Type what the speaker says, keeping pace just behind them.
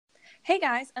Hey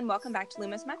guys, and welcome back to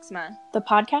Lumos Maxima. The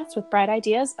podcast with bright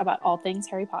ideas about all things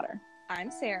Harry Potter.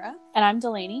 I'm Sarah. And I'm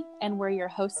Delaney, and we're your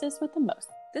hostess with the most.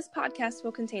 This podcast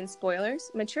will contain spoilers,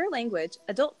 mature language,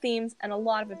 adult themes, and a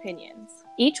lot of opinions.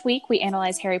 Each week we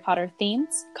analyze Harry Potter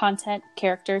themes, content,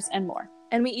 characters, and more.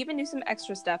 And we even do some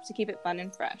extra stuff to keep it fun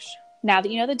and fresh. Now that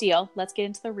you know the deal, let's get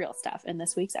into the real stuff in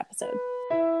this week's episode.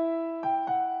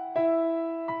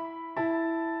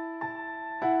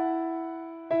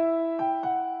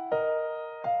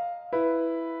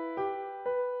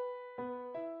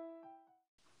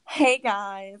 Hey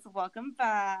guys, welcome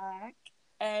back.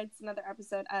 It's another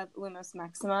episode of Lumos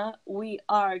Maxima. We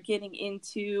are getting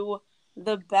into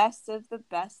the best of the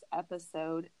best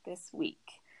episode this week.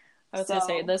 I was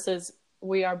going to say,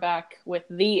 we are back with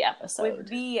the episode. With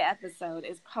the episode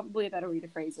is probably a better way to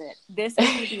phrase it. This is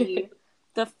going to be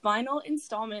the final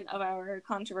installment of our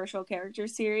controversial character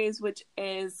series, which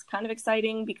is kind of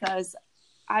exciting because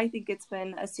I think it's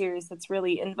been a series that's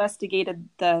really investigated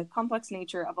the complex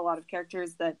nature of a lot of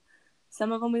characters that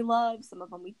some of them we love, some of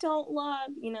them we don't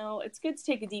love. You know, it's good to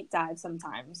take a deep dive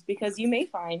sometimes because you may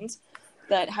find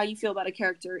that how you feel about a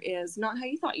character is not how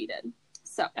you thought you did.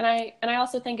 So, and I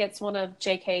also think it's one of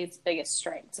JK's biggest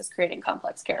strengths is creating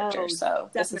complex characters. So definitely.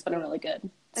 This has been a really good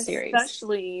series.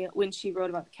 Especially when she wrote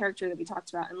about the character that we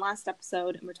talked about in last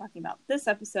episode, and we're talking about this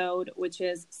episode, which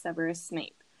is Severus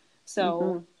Snape.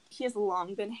 So he has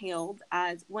long been hailed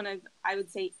as one of, I would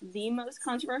say, the most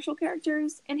controversial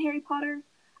characters in Harry Potter.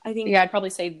 I think. Yeah, I'd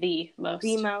probably say the most.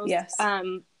 The most. Yes.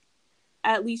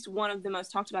 At least one of the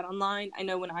most talked about online. I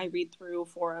know when I read through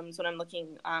forums, when I'm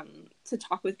looking to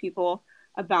talk with people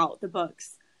about the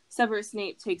books, Severus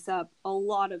Snape takes up a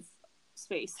lot of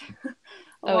space.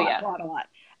 a lot.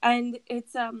 And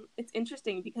it's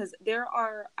interesting because there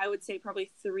are, I would say, probably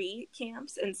 3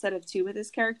 camps instead of 2 with this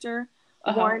character.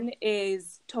 One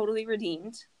is totally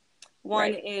redeemed.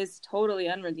 One is totally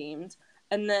unredeemed.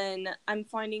 And then I'm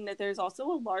finding that there's also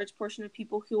a large portion of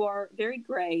people who are very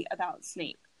gray about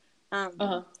Snape.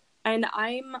 And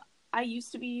I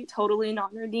used to be totally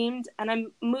non-redeemed, and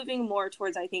I'm moving more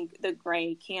towards, I think, the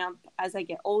gray camp as I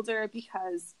get older,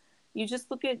 because you just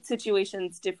look at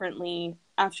situations differently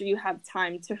after you have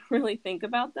time to really think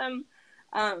about them.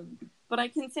 But I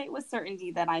can say with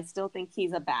certainty that I still think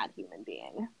he's a bad human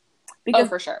being. Because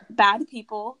for sure. Bad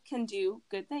people can do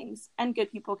good things, and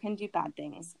good people can do bad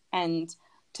things. And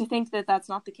to think that that's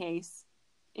not the case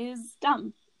is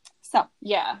dumb. So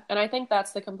yeah, and I think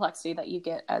that's the complexity that you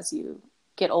get as you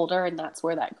get older, and that's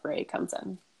where that gray comes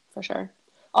in, for sure.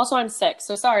 Also, I'm sick,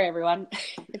 so sorry, everyone,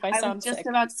 if I sound sick. I was just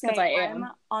about to say, I'm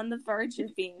on the verge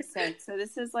of being sick, so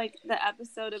this is like the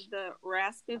episode of the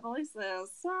raspy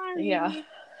voices. Sorry. Yeah,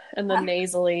 and the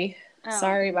nasally.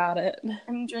 Sorry about it.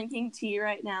 I'm drinking tea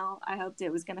right now. I hoped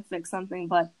it was going to fix something,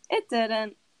 but it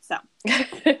didn't. So,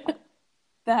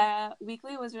 the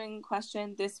weekly Wizarding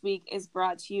question this week is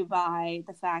brought to you by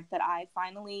the fact that I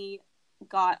finally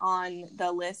got on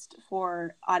the list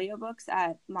for audiobooks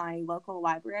at my local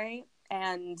library.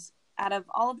 And out of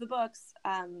all of the books,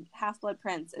 Half-Blood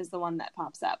Prince is the one that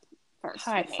pops up first.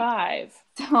 High five.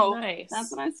 So nice. That's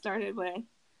what I started with.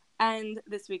 And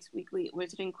this week's weekly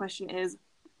Wizarding question is,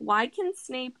 why can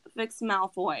Snape fix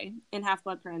Malfoy in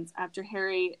Half-Blood Prince after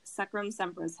Harry Secrum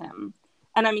Sempras him?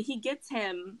 And I mean, he gets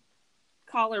him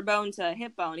collarbone to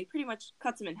hip bone. He pretty much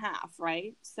cuts him in half,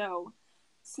 right? So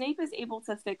Snape is able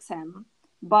to fix him,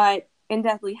 but in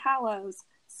Deathly Hallows,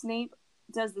 Snape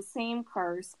does the same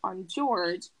curse on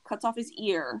George, cuts off his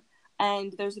ear,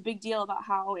 and there's a big deal about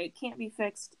how it can't be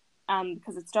fixed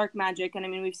because it's dark magic. And I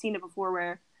mean, we've seen it before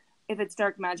where if it's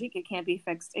dark magic, it can't be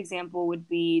fixed. Example would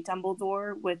be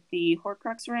Dumbledore with the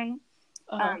Horcrux ring.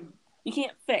 You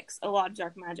can't fix a lot of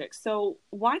dark magic. So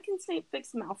why can Snape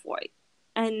fix Malfoy?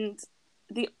 And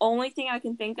the only thing I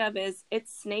can think of is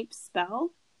it's Snape's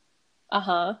spell.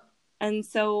 And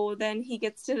so then he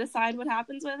gets to decide what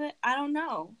happens with it. I don't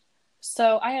know.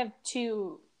 So I have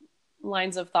 2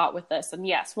 lines of thought with this. And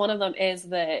yes, one of them is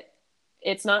that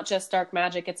it's not just dark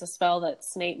magic, it's a spell that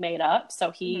Snape made up,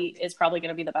 so he is probably going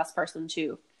to be the best person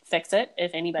to fix it,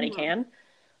 if anybody can.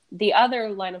 The other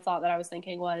line of thought that I was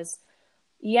thinking was,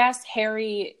 yes,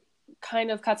 Harry kind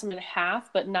of cuts him in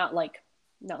half, but not like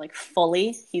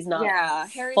fully. He's not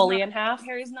fully in half.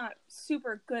 Harry's not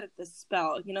super good at this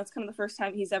spell. You know, it's kind of the first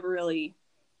time he's ever really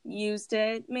used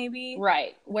it, maybe.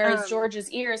 Right. Whereas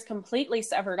George's ear is completely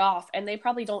severed off, and they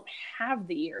probably don't have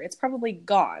the ear. It's probably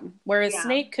gone. Whereas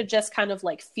Snape could just kind of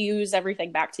like fuse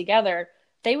everything back together.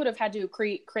 They would have had to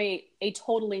create a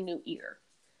totally new ear.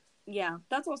 Yeah,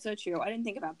 that's also true. I didn't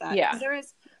think about that. Yeah.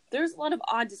 There's a lot of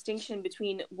odd distinction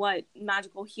between what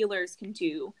magical healers can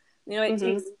do. You know, it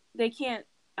takes, they can't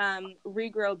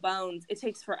regrow bones, it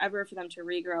takes forever for them to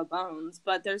regrow bones,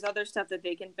 but there's other stuff that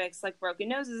they can fix, like broken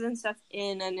noses and stuff,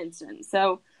 in an instant.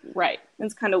 So right,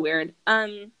 it's kind of weird.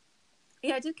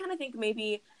 Yeah, I did kind of think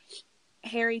maybe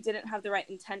Harry didn't have the right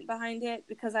intent behind it,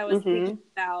 because I was thinking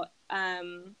about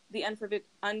the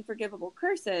unforgivable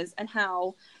curses and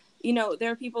how, you know,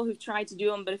 there are people who've tried to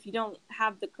do them, but if you don't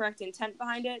have the correct intent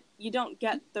behind it, you don't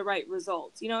get the right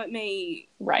results. You know, it may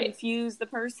confuse the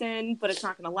person, but it's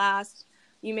not going to last.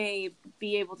 You may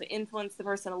be able to influence the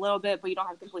person a little bit, but you don't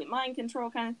have complete mind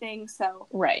control, kind of thing. So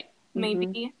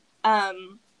maybe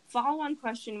follow-on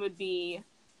question would be,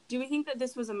 do we think that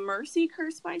this was a mercy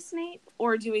curse by Snape,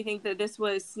 or do we think that this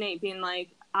was Snape being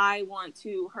like, I want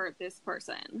to hurt this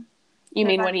person? You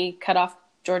mean when he cut off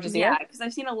George's ear? Yeah, because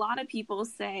I've seen a lot of people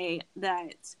say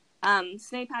that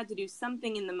Snape had to do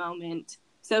something in the moment,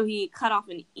 so he cut off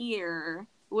an ear,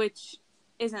 which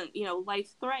isn't, you know,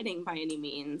 life-threatening by any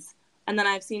means. And then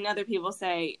I've seen other people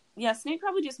say, yeah, Snape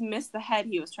probably just missed the head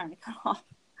he was trying to cut off.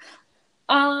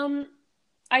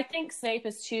 I think Snape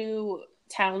is too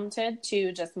talented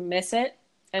to just miss it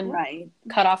and right.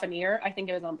 cut off an ear. I think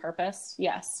it was on purpose,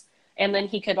 yes. And then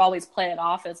he could always play it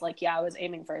off as like, yeah, I was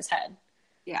aiming for his head.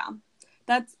 Yeah.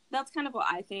 That's kind of what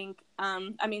I think.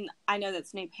 I mean, I know that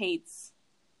Snape hates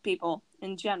people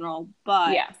in general,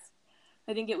 but yes.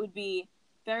 I think it would be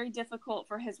very difficult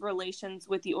for his relations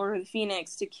with the Order of the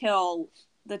Phoenix to kill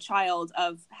the child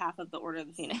of half of the Order of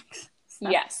the Phoenix. So.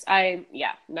 Yes, I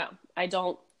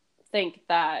don't think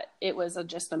that it was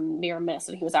just a mere miss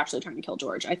and he was actually trying to kill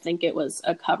George. I think it was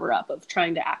a cover-up of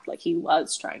trying to act like he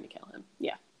was trying to kill him.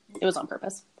 Yeah, it was on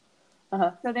purpose.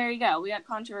 So there you go. We got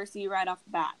controversy right off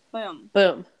the bat. Boom.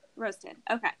 Boom. Roasted.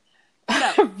 Okay.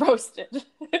 So, roasted.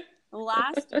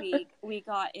 Last week, we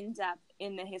got in depth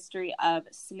in the history of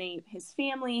Snape, his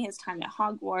family, his time at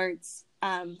Hogwarts,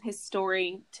 his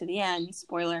story to the end.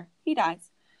 Spoiler, he dies.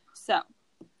 So,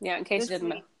 yeah, in case you didn't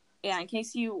know. Yeah, in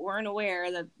case you weren't aware,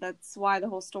 that's why the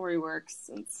whole story works.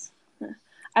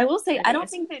 I will say, I don't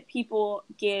think that people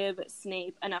give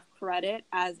Snape enough credit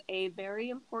as a very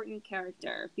important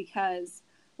character, because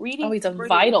reading... Oh, he's a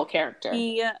vital character.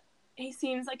 He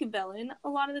seems like a villain a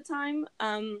lot of the time,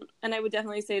 and I would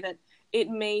definitely say that it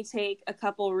may take a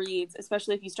couple reads,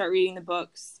 especially if you start reading the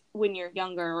books when you're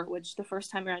younger, which the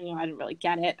first time around, you know, I didn't really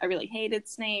get it. I really hated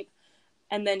Snape.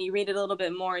 And then you read it a little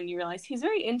bit more and you realize he's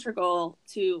very integral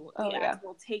to the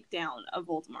actual takedown of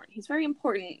Voldemort. He's very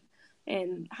important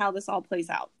in how this all plays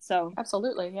out. So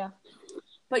absolutely, yeah.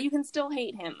 But you can still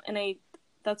hate him. And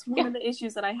that's one of the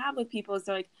issues that I have with people, is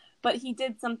they're like, but he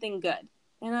did something good.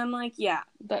 And I'm like, yeah.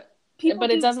 But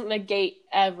it doesn't negate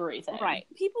everything. Right.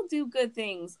 People do good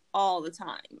things all the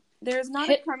time. There's not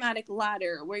a karmatic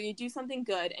ladder where you do something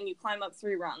good and you climb up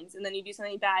 3 rungs, and then you do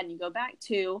something bad and you go back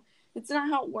 2. It's not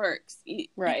how it works. You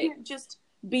can't just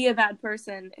be a bad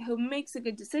person who makes a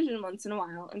good decision once in a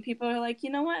while, and people are like, you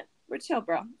know what? We're chill,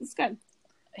 bro. It's good.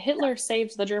 Hitler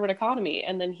saved the German economy,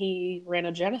 and then he ran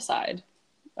a genocide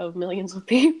of millions of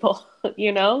people.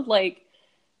 You know? Like,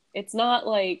 it's not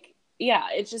like... Yeah,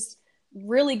 it's just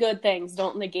really good things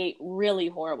don't negate really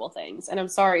horrible things. And I'm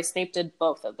sorry, Snape did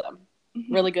both of them.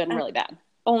 Really good and really bad.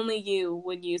 Only you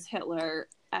would use Hitler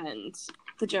and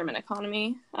the German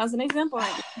economy as an example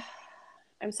right now.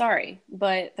 I'm sorry,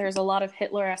 but there's a lot of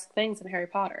Hitler-esque things in Harry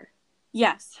Potter.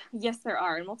 Yes, there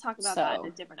are, and we'll talk about that in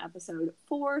a different episode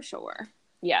for sure.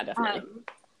 Yeah, definitely.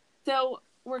 So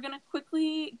we're going to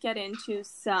quickly get into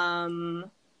some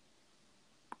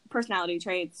personality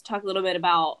traits, talk a little bit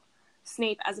about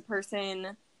Snape as a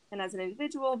person and as an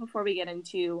individual before we get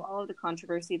into all of the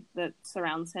controversy that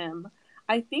surrounds him.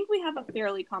 I think we have a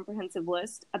fairly comprehensive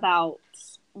list about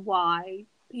why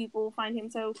people find him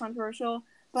so controversial.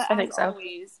 But as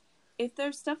always, if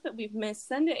there's stuff that we've missed,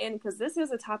 send it in, because this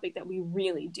is a topic that we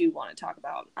really do want to talk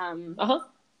about.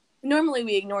 Normally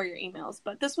we ignore your emails,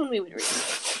 but this one we would read.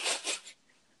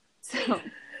 So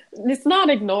it's not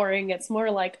ignoring. It's more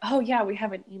like, oh yeah, we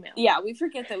have an email. Yeah, we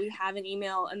forget that we have an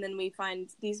email, and then we find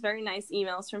these very nice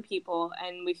emails from people,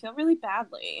 and we feel really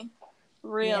badly.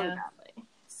 Badly.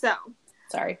 So.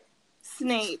 Sorry.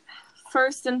 Snape,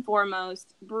 first and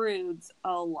foremost, broods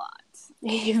a lot.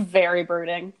 He's very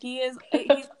brooding. He's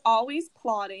always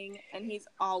plotting, and he's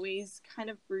always kind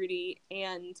of broody,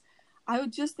 and I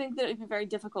would just think that it'd be very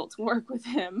difficult to work with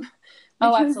him.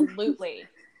 Oh, absolutely.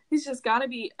 He's just got to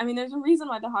be... I mean, there's a reason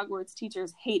why the Hogwarts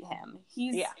teachers hate him.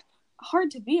 He's hard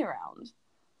to be around.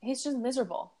 He's just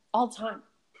miserable all the time.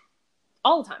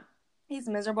 All the time. He's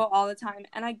miserable all the time,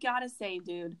 and I gotta say,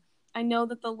 dude, I know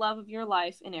that the love of your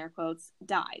life, in air quotes,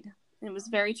 died. And it was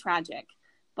very tragic,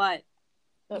 but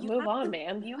But move on,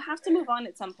 man. You have to move on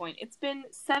at some point. It's been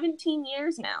 17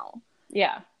 years now.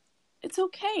 Yeah. It's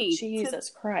okay. Jesus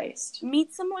Christ.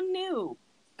 Meet someone new.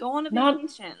 Go on a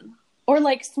vacation. Or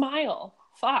like smile.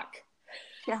 Fuck.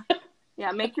 Yeah.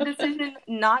 Yeah, make the decision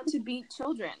not to beat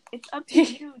children. It's up to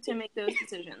you to make those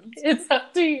decisions. It's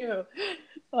up to you.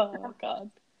 Oh,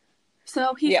 God.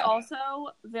 So he's also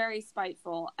very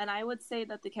spiteful, and I would say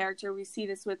that the character we see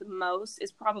this with most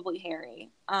is probably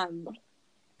Harry.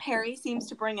 Harry seems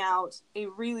to bring out a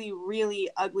really, really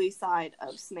ugly side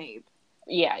of Snape.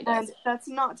 Yeah, he does. And that's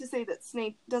not to say that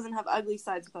Snape doesn't have ugly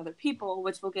sides with other people,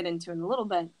 which we'll get into in a little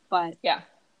bit, but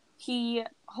he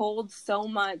holds so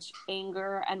much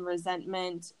anger and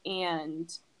resentment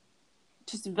and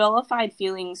just vilified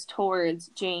feelings towards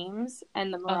James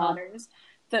and the Marauders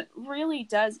that really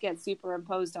does get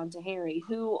superimposed onto Harry,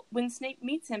 who, when Snape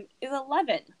meets him, is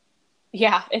 11.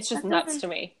 Yeah, it's just nuts to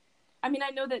me. I mean,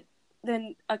 I know that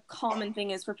then a common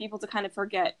thing is for people to kind of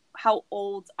forget how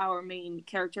old our main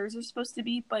characters are supposed to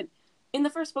be, but in the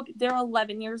first book, they're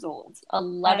 11 years old.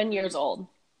 11 years old.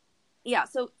 Yeah,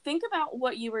 so think about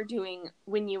what you were doing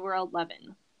when you were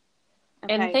 11.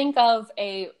 Okay? And think of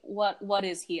what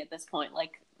is he at this point?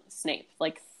 Like, Snape,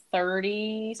 like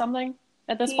 30-something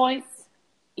at this point?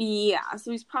 Yeah,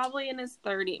 so he's probably in his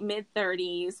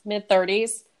mid-30s.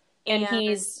 Mid-30s. And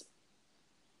he's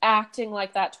acting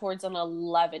like that towards an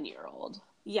 11-year-old.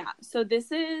 Yeah, so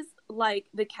this is like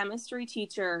the chemistry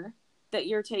teacher that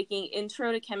you're taking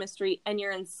intro to chemistry and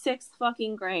you're in 6th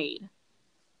fucking grade.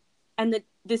 And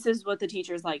this is what the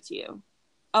teacher's like to you.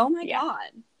 Oh my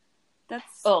God.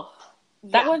 That's...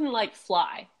 that wouldn't, like,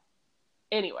 fly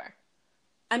anywhere.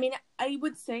 I mean, I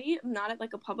would say not at,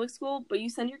 like, a public school, but you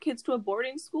send your kids to a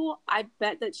boarding school, I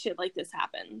bet that shit like this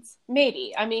happens.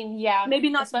 Maybe. I mean, yeah. Maybe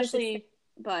not especially...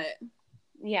 but...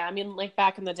 Yeah, I mean, like,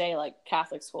 back in the day, like,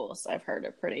 Catholic schools, I've heard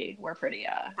were pretty,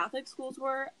 Catholic schools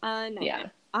were, nightmare. Yeah.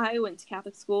 I went to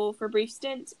Catholic school for a brief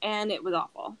stint, and it was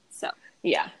awful, so.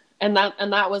 Yeah, and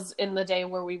that was in the day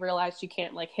where we realized you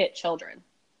can't, like, hit children.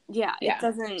 Yeah, it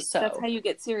doesn't, that's how you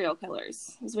get serial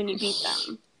killers, is when you beat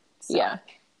them. So. Yeah.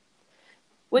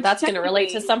 Which that's going to relate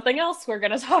to something else we're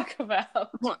going to talk about.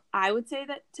 Well, I would say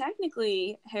that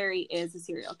technically Harry is a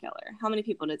serial killer. How many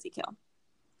people does he kill?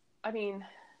 I mean...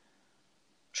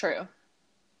 True.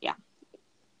 Yeah.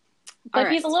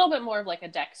 But he's a little bit more of like a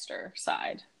Dexter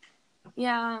side.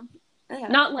 Yeah.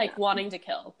 Not like wanting to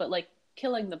kill, but like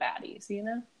killing the baddies, you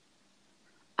know?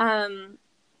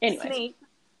 Anyways. Snape,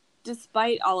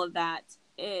 despite all of that,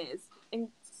 is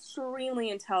extremely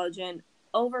intelligent,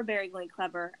 overbearingly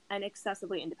clever, and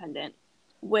excessively independent,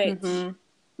 which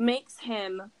makes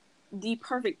him the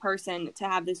perfect person to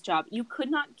have this job. You could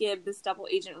not give this double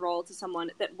agent role to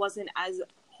someone that wasn't as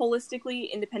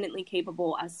holistically, independently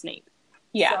capable as Snape.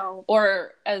 Yeah, so,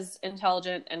 or as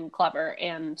intelligent and clever,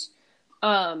 and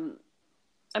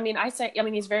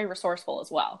he's very resourceful as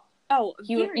well. Oh,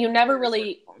 you never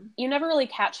really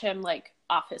catch him like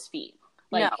off his feet.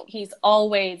 Like he's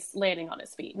always landing on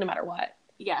his feet, no matter what.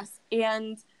 Yes,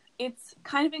 and it's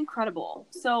kind of incredible.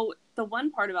 So the one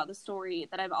part about the story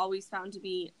that I've always found to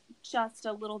be just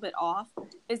a little bit off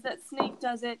is that Snape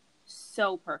does it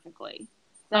so perfectly.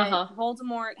 That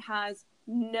Voldemort has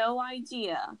no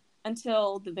idea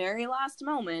until the very last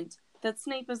moment that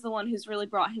Snape is the one who's really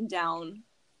brought him down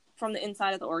from the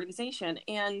inside of the organization.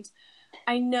 And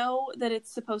I know that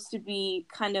it's supposed to be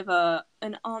kind of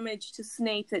an homage to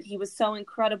Snape, that he was so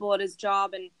incredible at his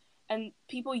job, and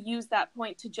people use that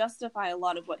point to justify a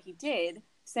lot of what he did,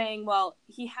 saying, well,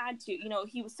 he had to,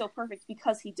 he was so perfect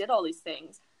because he did all these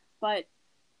things. But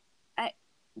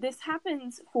this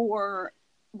happens for...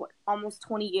 almost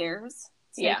 20 years.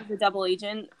 Snape is a double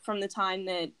agent from the time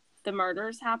that the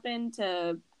murders happened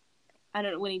to, I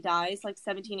don't know, when he dies, like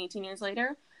 17, 18 years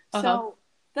later. So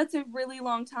that's a really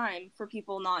long time for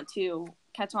people not to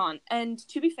catch on. And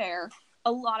to be fair,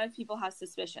 a lot of people have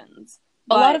suspicions.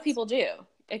 A lot of people do,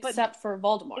 except for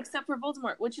Voldemort. Except for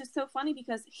Voldemort, which is so funny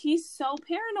because he's so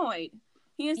paranoid.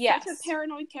 He is such a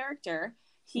paranoid character.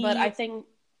 I think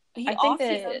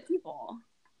that people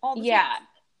all the time.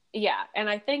 Yeah, and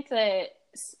I think that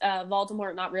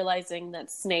Voldemort not realizing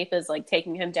that Snape is, like,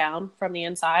 taking him down from the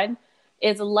inside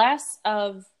is less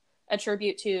of a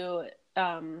tribute to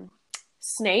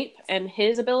Snape and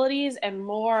his abilities and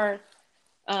more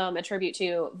a tribute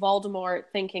to Voldemort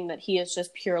thinking that he is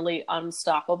just purely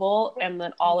unstoppable and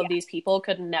that all of these people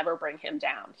could never bring him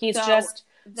down. He's just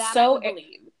so...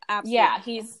 Absolutely. Yeah,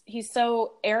 he's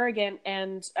so arrogant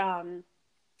and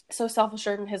so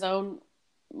self-assured in his own...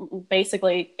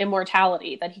 basically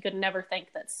immortality that he could never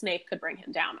think that Snape could bring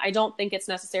him down. I don't think it's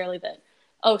necessarily that,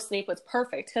 Snape was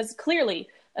perfect, because clearly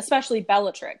especially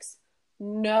Bellatrix,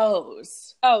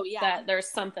 knows Oh yeah. that there's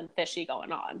something fishy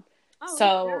going on. Oh,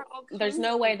 So yeah, there's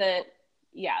no way that,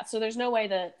 so there's no way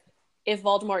that if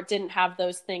Voldemort didn't have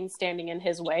those things standing in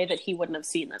his way, that he wouldn't have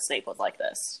seen that Snape was like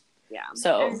this. Yeah.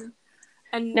 So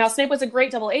and now Snape was a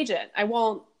great double agent. I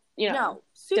won't,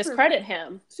 discredit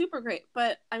him. Super great.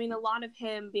 But I mean, a lot of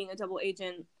him being a double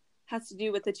agent has to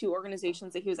do with the two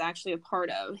organizations that he was actually a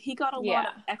part of. He got a lot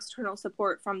of external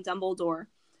support from Dumbledore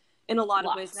in a lot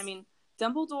of ways. I mean,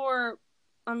 Dumbledore,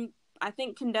 I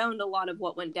think, condoned a lot of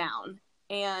what went down.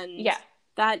 And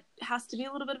that has to be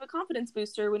a little bit of a confidence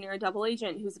booster when you're a double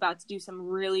agent who's about to do some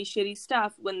really shitty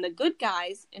stuff when the good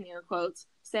guys, in air quotes,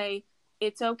 say,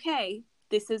 it's okay,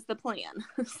 this is the plan.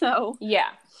 So.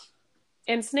 Yeah.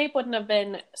 And Snape wouldn't have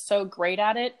been so great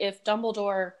at it if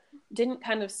Dumbledore didn't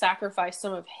kind of sacrifice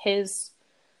some of his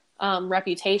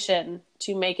reputation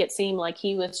to make it seem like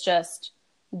he was just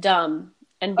dumb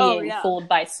and being fooled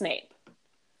by Snape.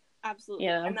 Absolutely.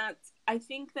 And I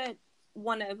think that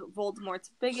one of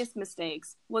Voldemort's biggest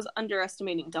mistakes was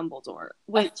underestimating Dumbledore.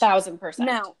 1,000%.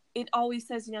 Now, it always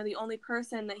says, the only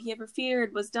person that he ever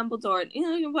feared was Dumbledore.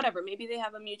 Whatever. Maybe they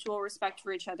have a mutual respect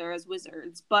for each other as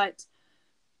wizards. But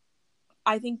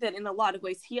I think that in a lot of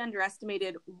ways, he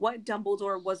underestimated what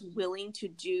Dumbledore was willing to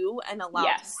do and allow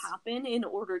to happen in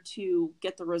order to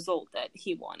get the result that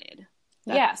he wanted.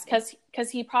 Yes,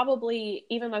 because he probably,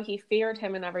 even though he feared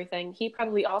him and everything, he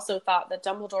probably also thought that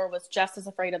Dumbledore was just as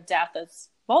afraid of death as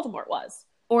Voldemort was.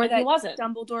 Or that he wasn't.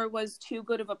 Dumbledore was too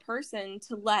good of a person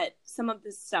to let some of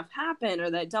this stuff happen,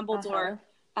 or that Dumbledore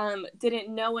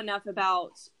didn't know enough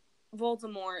about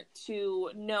Voldemort to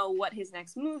know what his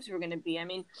next moves were going to be. I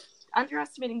mean,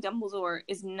 underestimating Dumbledore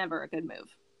is never a good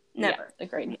move. Never. Yeah,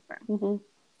 agreed. Mm-hmm.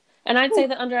 And I'd say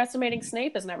that underestimating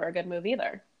Snape is never a good move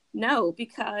either. No,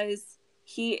 because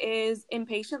he is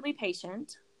impatiently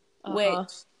patient,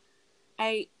 which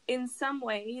in some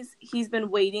ways, he's been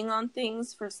waiting on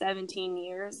things for 17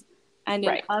 years. And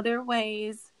in other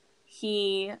ways,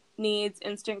 he needs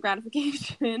instant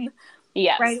gratification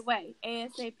right away.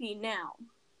 ASAP now.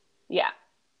 Yeah.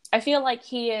 I feel like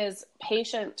he is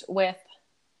patient with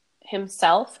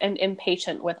himself and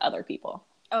impatient with other people.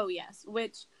 Oh, yes.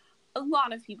 Which a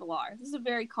lot of people are. This is a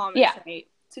very common trait.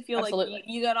 To feel like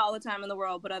you got all the time in the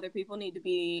world, but other people need to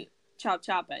be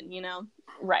chopping,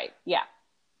 Right, yeah.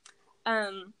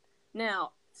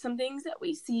 Now, some things that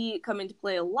we see come into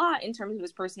play a lot in terms of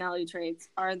his personality traits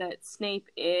are that Snape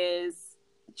is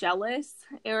jealous,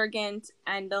 arrogant,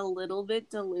 and a little bit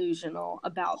delusional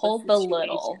about Hold the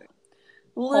little.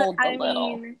 Hold the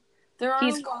little.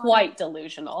 He's quite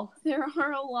delusional. There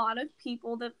are a lot of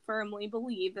people that firmly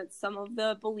believe that some of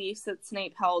the beliefs that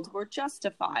Snape held were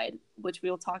justified, which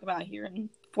we'll talk about here in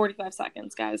 45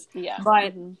 seconds, guys. Yeah.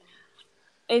 But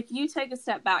if you take a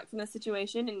step back from the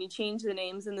situation and you change the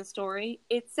names in the story,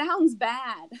 it sounds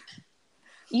bad.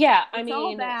 Yeah, it's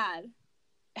all bad.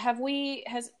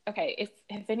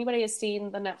 If anybody has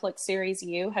seen the Netflix series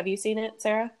have you seen it,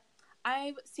 Sarah?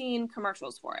 I've seen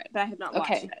commercials for it, but I have not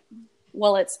watched it.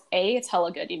 Well, it's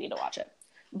hella good. You need to watch it.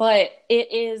 But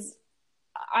it is,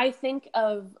 I think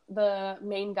of the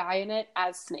main guy in it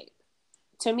as Snape.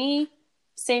 To me,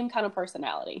 same kind of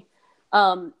personality.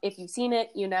 If you've seen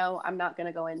it, I'm not going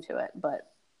to go into it, but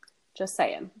just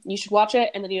saying. You should watch it,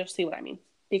 and then you'll see what I mean.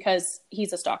 Because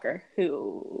he's a stalker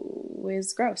who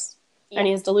is gross. Yeah. And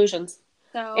he has delusions.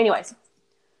 So, anyways.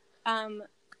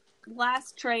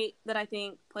 Last trait that I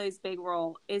think plays a big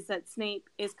role is that Snape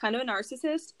is kind of a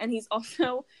narcissist, and he's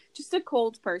also just a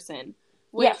cold person.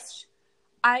 Which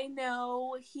I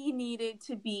know he needed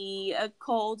to be a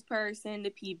cold person to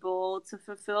people to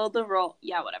fulfill the role.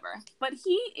 Yeah, whatever. But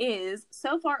he is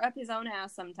so far up his own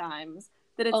ass sometimes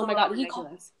that it's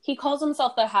ridiculous. He calls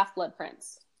himself the Half-Blood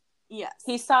Prince. Yes.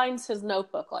 He signs his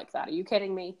notebook like that. Are you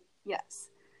kidding me? Yes.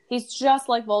 He's just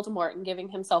like Voldemort and giving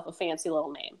himself a fancy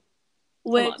little name.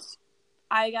 Which,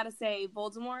 I gotta say,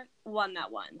 Voldemort won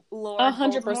that one. Lord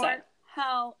 100%. Voldemort,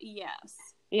 hell yes.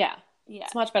 Yeah.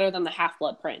 It's much better than the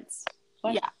Half-Blood Prince.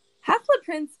 What? Yeah. Half-Blood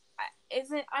Prince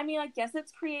isn't, I guess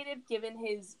it's creative given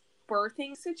his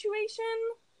birthing situation.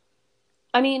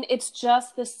 I mean, it's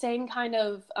just the same kind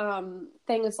of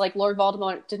thing as, like, Lord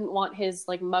Voldemort didn't want his,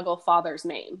 like, Muggle father's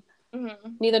name.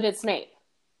 Mm-hmm. Neither did Snape.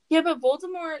 Yeah, but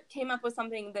Voldemort came up with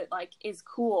something that, like, is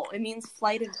cool. It means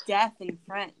flight of death in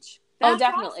French. That's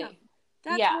definitely. Awesome.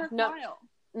 That's worthwhile.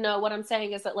 No, what I'm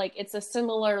saying is that, like, it's a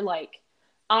similar, like,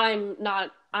 I'm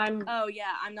much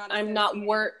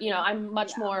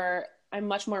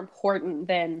more important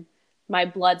than my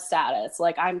blood status.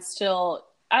 Like, I'm still,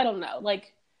 I don't know,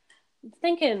 like,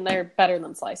 thinking they're better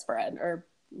than sliced bread or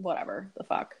whatever the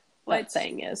fuck. that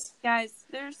saying is. Guys,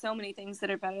 there's so many things that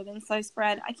are better than sliced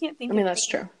bread. I can't think I mean, of that's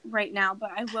true right now,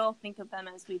 but I will think of them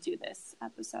as we do this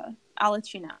episode. I'll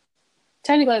let you know.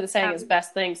 Technically, the saying is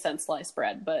best thing since sliced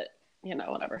bread, but, you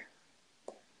know, whatever.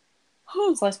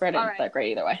 Sliced bread isn't that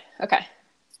great either way. Okay.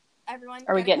 Everyone,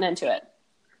 are we getting into it?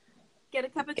 Get a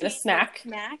cup of tea. Get a snack.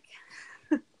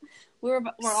 We're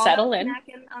all settle in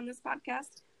snacking on this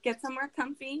podcast. Get somewhere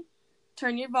comfy.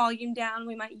 Turn your volume down.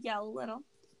 We might yell a little.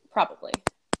 Probably.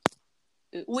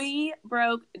 Oops. We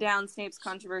broke down Snape's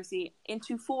controversy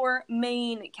into 4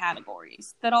 main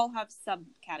categories that all have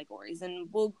subcategories, and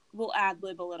we'll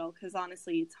ad-lib a little because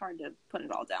honestly, it's hard to put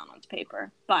it all down onto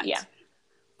paper. But yeah,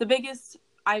 the biggest,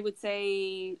 I would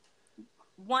say,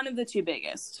 one of the 2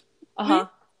 biggest,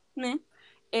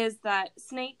 is that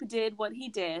Snape did what he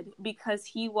did because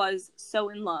he was so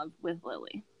in love with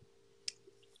Lily.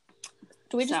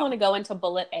 Do we just want to go into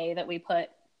bullet A that we put?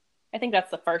 I think that's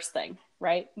the first thing,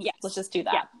 right? Yes. Let's just do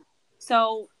that. Yeah.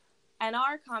 So, and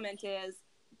our comment is,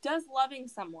 does loving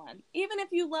someone, even if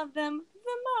you love them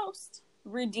the most,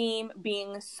 redeem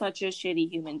being such a shitty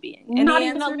human being? And not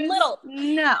even a little.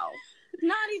 No.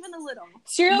 Not even a little.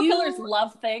 Serial killers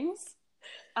love things.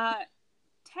 Ted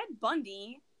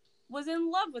Bundy was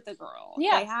in love with a girl.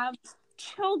 Yeah. They have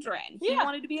children. He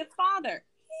wanted to be a father.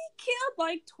 He killed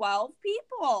like 12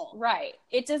 people. Right.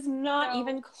 It does not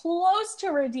even close to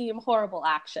redeem horrible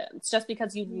actions just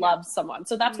because you love someone.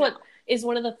 So that's what is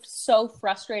one of the so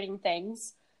frustrating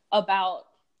things about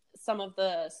some of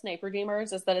the Snape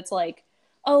redeemers is that it's like,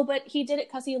 oh, but he did it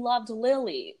because he loved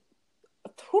Lily.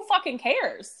 Who fucking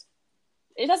cares?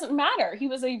 It doesn't matter. He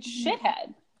was a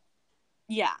shithead.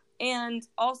 Yeah. And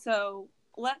also,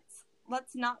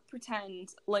 let's not pretend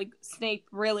like Snape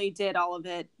really did all of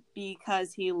it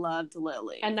because he loved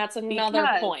Lily. And that's another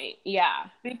point. Yeah.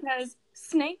 Because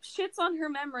Snape shits on her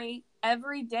memory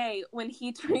every day when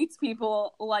he treats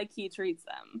people like he treats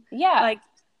them. Yeah. Like,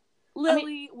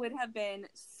 Lily would have been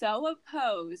so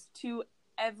opposed to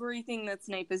everything that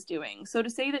Snape is doing. So to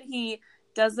say that he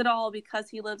does it all because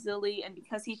he loves Lily and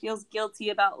because he feels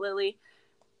guilty about Lily,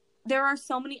 there are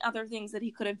so many other things that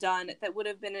he could have done that would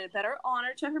have been a better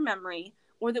honor to her memory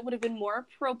or that would have been more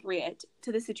appropriate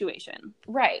to the situation.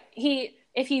 Right.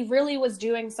 If he really was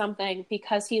doing something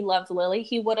because he loved Lily,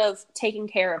 he would have taken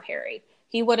care of Harry.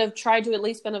 He would have tried to at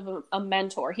least been a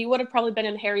mentor. He would have probably been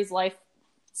in Harry's life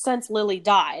since Lily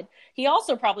died. He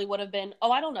also probably would have been,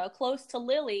 close to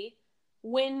Lily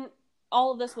when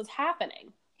all of this was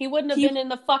happening. He wouldn't have been in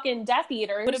the fucking Death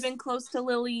Eaters. Would have been close to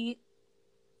Lily,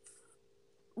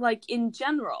 like, in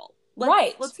general.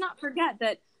 Let's not forget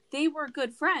that they were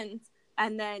good friends,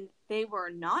 and then they were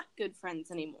not good friends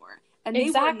anymore. And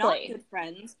they were not good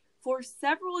friends for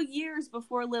several years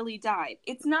before Lily died.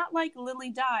 It's not like Lily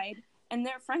died and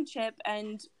their friendship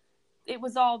and it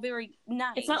was all very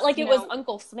nice. It's not like it was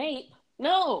Uncle Snape.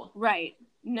 No. Right.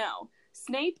 No.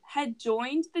 Snape had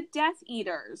joined the Death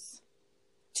Eaters.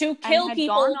 To kill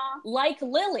people like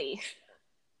Lily.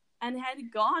 And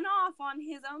had gone off on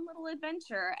his own little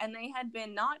adventure. And they had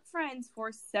been not friends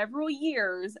for several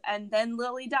years. And then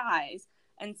Lily dies.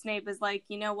 And Snape is like,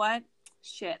 you know what?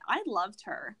 Shit, I loved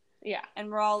her. Yeah. And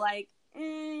we're all like,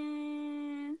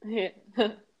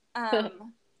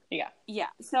 Yeah. Yeah.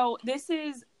 So this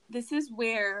is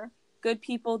where good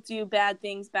people do bad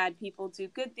things, bad people do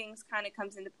good things kind of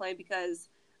comes into play because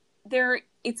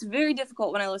it's very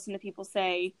difficult when I listen to people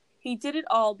say he did it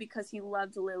all because he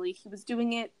loved Lily. He was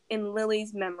doing it in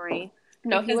Lily's memory.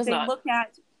 No, he was not.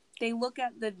 They look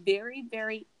at the very,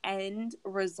 very end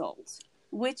result,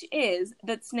 which is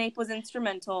that Snape was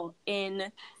instrumental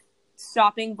in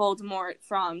stopping Voldemort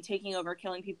from taking over,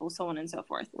 killing people, so on and so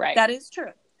forth. Right. That is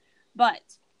true. But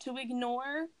to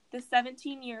ignore the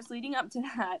 17 years leading up to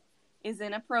that is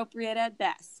inappropriate at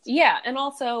best. Yeah, and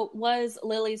also, was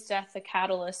Lily's death the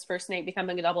catalyst for Snape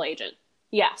becoming a double agent?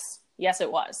 Yes. Yes,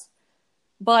 it was.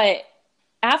 But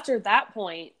after that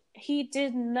point, he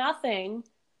did nothing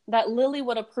that Lily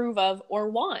would approve of or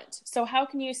want. So how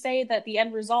can you say that the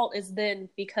end result is then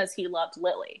because he loved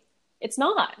Lily? It's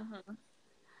not. Mm-hmm.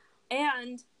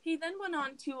 And he then went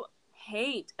on to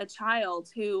hate a child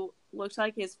who looked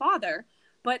like his father,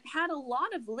 but had a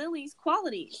lot of Lily's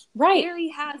qualities. Right. Harry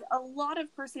has a lot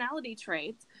of personality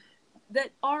traits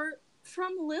that are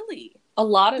from Lily. A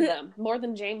lot of them. More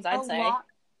than James, I'd say.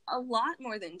 A lot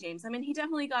more than James. I mean, he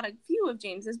definitely got a few of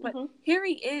James's, but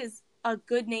Harry is a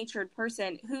good-natured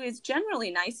person who is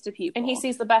generally nice to people. And he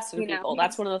sees the best in people.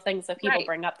 That's one of the things that people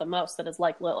bring up the most that is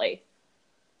like Lily.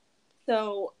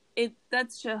 So,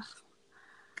 that's just...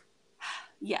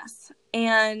 Yes.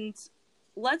 And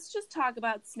let's just talk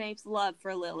about Snape's love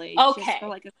for Lily. Okay. Just for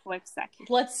like a quick second.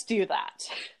 Let's do that.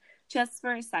 just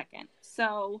for a second.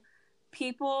 So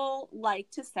people like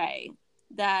to say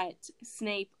that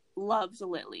Snape loved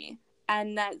Lily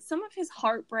and that some of his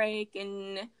heartbreak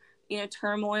and,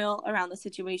 turmoil around the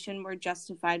situation were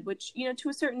justified, which, to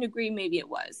a certain degree, maybe it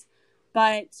was.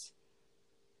 But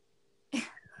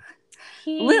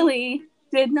Lily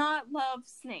did not love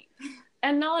Snape.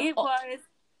 And it was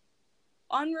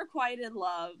unrequited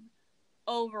love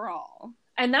overall.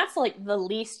 And that's like the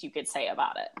least you could say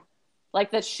about it.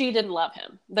 Like that she didn't love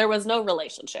him. There was no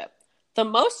relationship. The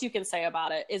most you can say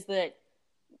about it is that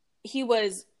he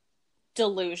was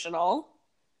delusional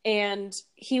and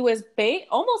he was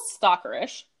almost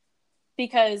stalkerish,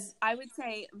 because I would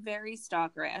say very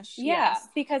stalkerish. Yeah, yes.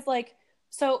 Because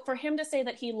so for him to say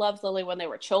that he loved Lily when they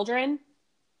were children,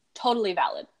 totally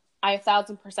valid. I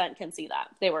 1,000% can see that.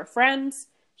 They were friends.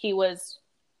 She was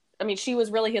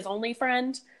really his only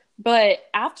friend. But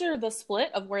after the split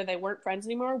of where they weren't friends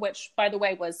anymore, which, by the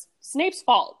way, was Snape's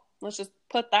fault. Let's just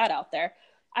put that out there.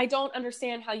 I don't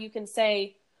understand how you can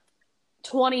say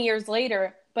 20 years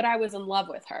later, but I was in love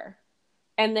with her.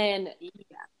 And then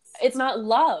It's not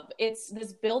love. It's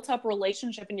this built-up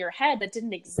relationship in your head that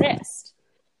didn't exist.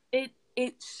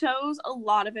 It shows a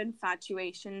lot of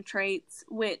infatuation traits,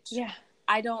 which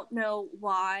I don't know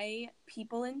why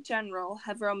people in general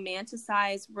have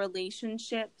romanticized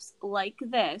relationships like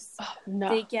this. Oh, no.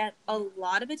 They get a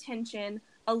lot of attention.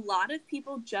 A lot of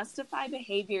people justify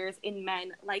behaviors in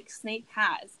men like Snape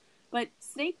has. But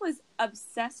Snape was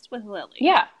obsessed with Lily.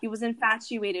 Yeah. He was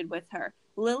infatuated with her.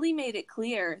 Lily made it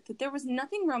clear that there was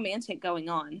nothing romantic going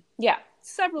on. Yeah.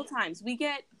 Several times. We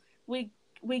get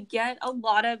a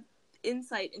lot of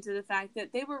insight into the fact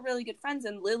that they were really good friends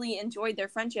and Lily enjoyed their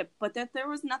friendship, but that there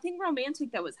was nothing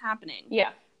romantic that was happening.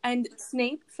 Yeah. And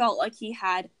Snape felt like he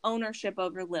had ownership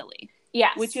over Lily.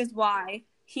 Yes. Which is why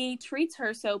he treats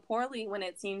her so poorly when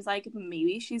it seems like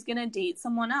maybe she's going to date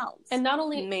someone else. And not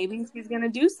only... maybe she's going to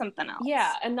do something else.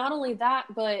 Yeah, and not only that,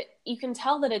 but you can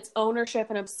tell that it's ownership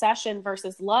and obsession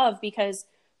versus love, because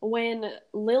when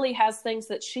Lily has things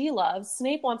that she loves,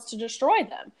 Snape wants to destroy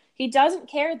them. He doesn't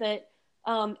care that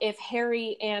if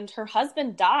Harry and her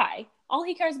husband die, all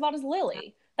he cares about is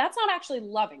Lily. That's not actually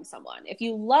loving someone. If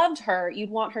you loved her, you'd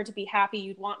want her to be happy.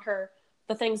 You'd want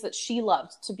the things that she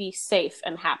loved, to be safe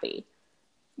and happy.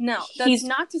 No, that's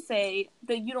not to say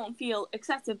that you don't feel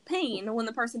excessive pain when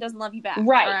the person doesn't love you back.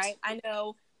 Right. All right? I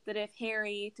know that if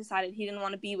Harry decided he didn't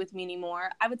want to be with me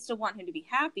anymore, I would still want him to be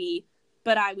happy,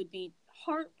 but I would be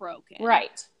heartbroken.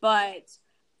 Right. But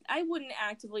I wouldn't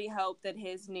actively hope that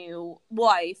his new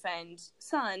wife and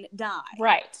son die.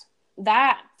 Right. So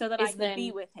that I could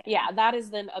be with him. Yeah, that is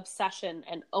then obsession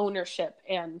and ownership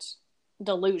and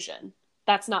delusion.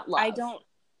 That's not love.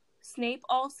 Snape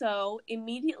also,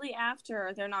 immediately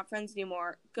after they're not friends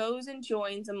anymore, goes and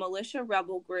joins a militia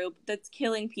rebel group that's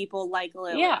killing people like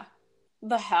Lily. Yeah.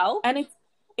 The hell? And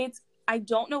it's I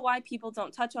don't know why people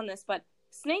don't touch on this, but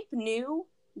Snape knew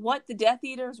what the Death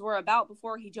Eaters were about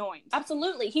before he joined.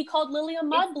 Absolutely. He called Lily a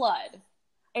mudblood.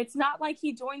 It's not like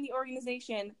he joined the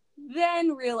organization,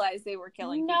 then realized they were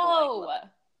killing people like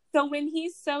Lily. So when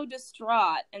he's so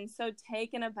distraught and so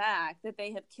taken aback that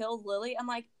they have killed Lily, I'm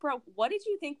like, bro, what did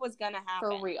you think was going to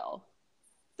happen? For real.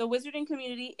 The wizarding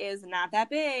community is not that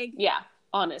big. Yeah,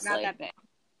 honestly. Not that big.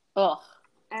 Ugh.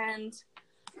 And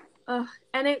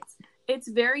it's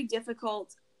very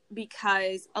difficult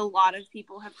because a lot of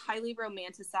people have highly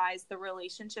romanticized the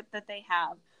relationship that they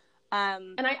have.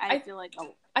 And I feel like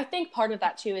I think part of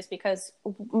that too is because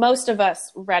most of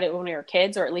us read it when we were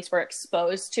kids, or at least were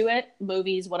exposed to it,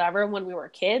 movies, whatever, when we were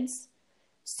kids.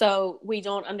 So we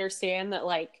don't understand that,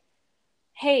 like,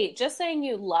 hey, just saying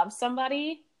you love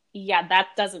somebody, that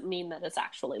doesn't mean that it's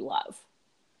actually love.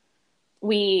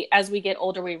 As we get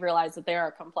older, we realize that there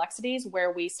are complexities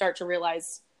where we start to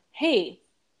realize, hey,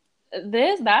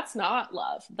 that's not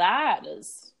love. That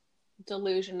is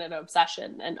delusion and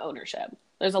obsession and ownership.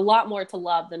 There's a lot more to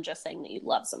love than just saying that you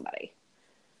love somebody.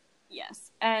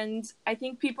 Yes. And I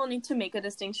think people need to make a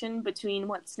distinction between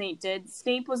what Snape did.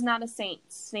 Snape was not a saint.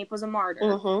 Snape was a martyr.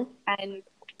 Mm-hmm. And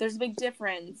there's a big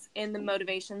difference in the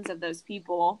motivations of those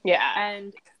people. Yeah.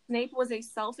 And Snape was a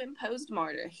self-imposed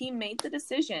martyr. He made the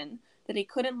decision that he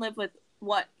couldn't live with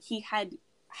what he had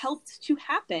helped to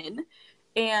happen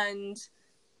and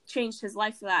changed his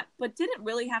life for that, but didn't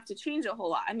really have to change a whole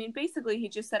lot. I mean, basically, he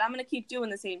just said, I'm going to keep doing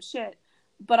the same shit,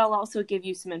 but I'll also give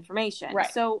you some information.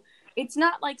 Right. So it's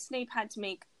not like Snape had to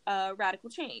make a radical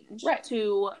change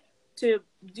to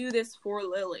do this for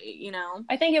Lily, you know?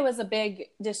 I think it was a big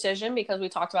decision because we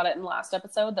talked about it in the last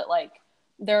episode that, like,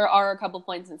 there are a couple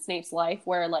points in Snape's life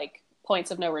where, like,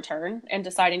 points of no return, and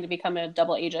deciding to become a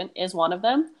double agent is one of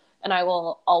them. and I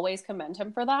will always commend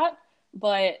him for that.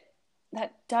 But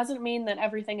that doesn't mean that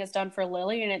everything is done for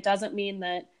Lily, and it doesn't mean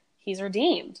that he's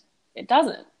redeemed. It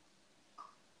doesn't.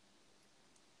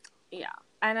 Yeah.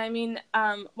 And I mean,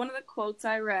 one of the quotes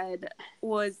I read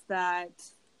was that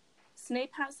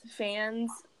Snape has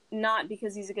fans not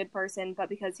because he's a good person, but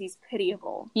because he's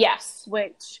pitiable. Yes.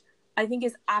 Which I think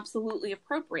is absolutely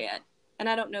appropriate. And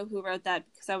I don't know who wrote that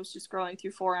because I was just scrolling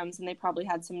through forums and they probably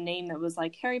had some name that was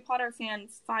like Harry Potter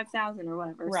fans 5,000 or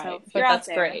whatever. Right. So but that's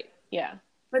great. Yeah.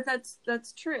 But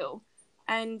that's true.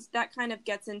 And that kind of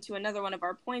gets into another one of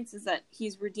our points is that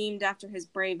he's redeemed after his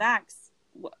brave acts.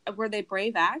 Were they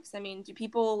brave acts? I mean, do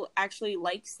people actually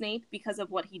like Snape because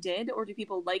of what he did? Or do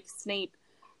people like Snape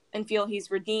and feel he's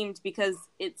redeemed because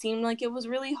it seemed like it was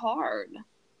really hard?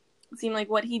 It seemed like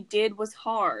what he did was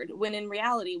hard, when in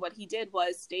reality what he did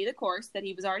was stay the course that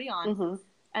he was already on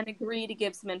and agree to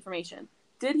give some information.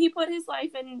 Did he put his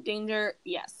life in danger?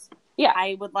 Yes. Yeah.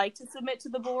 I would like to submit to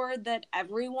the board that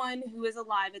everyone who is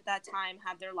alive at that time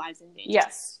had their lives in danger.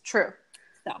 Yes, true.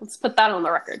 So let's put that on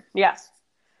the record. Yes.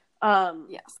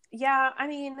 Yes. Yeah, I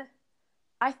mean,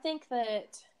 I think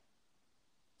that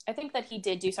he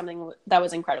did do something that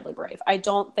was incredibly brave. I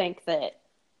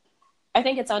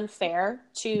think it's unfair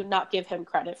to not give him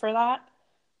credit for that.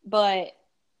 But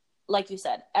like you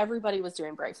said, everybody was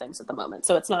doing brave things at the moment,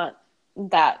 so it's not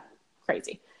that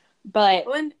crazy. But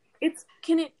when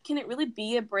can it really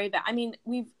be a brave act? I mean,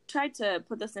 we've tried to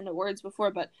put this into words before,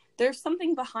 but there's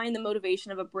something behind the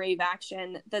motivation of a brave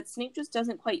action that Snape just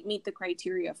doesn't quite meet the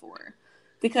criteria for,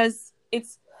 because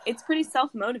it's pretty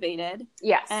self-motivated.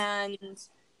 Yes. And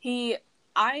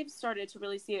I've started to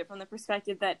really see it from the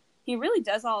perspective that he really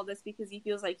does all of this because he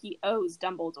feels like he owes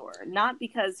Dumbledore, not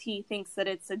because he thinks that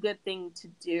it's a good thing to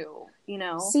do, you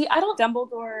know? See,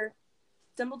 Dumbledore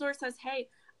says, hey,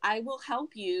 I will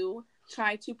help you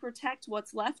try to protect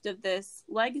what's left of this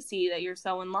legacy that you're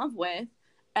so in love with.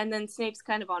 And then Snape's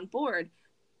kind of on board.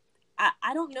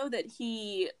 I don't know that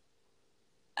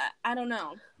I don't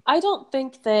know. I don't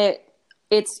think that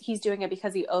he's doing it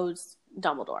because he owes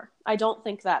Dumbledore. I don't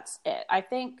think that's it. I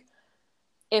think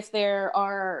if there's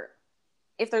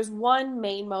one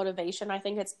main motivation, I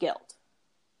think it's guilt.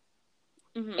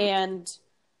 Mm-hmm. And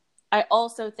I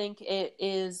also think it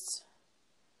is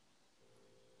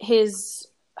his,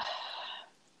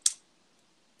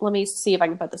 let me see if I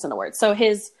can put this into words. So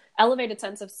his elevated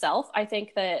sense of self, I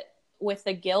think that with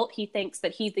the guilt, he thinks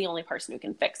that he's the only person who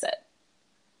can fix it.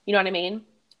 You know what I mean?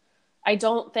 I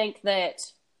don't think he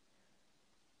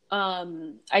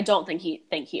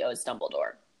owes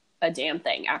Dumbledore a damn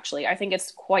thing, actually. I think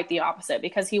it's quite the opposite,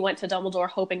 because he went to Dumbledore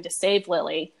hoping to save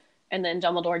Lily, and then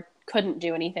Dumbledore couldn't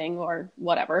do anything or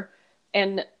whatever.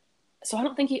 And so I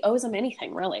don't think he owes him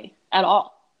anything, really, at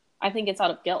all. I think it's out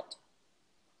of guilt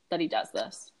that he does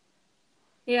this.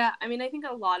 Yeah, I mean, I think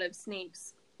a lot of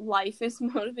Snape's life is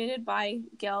motivated by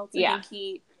guilt. I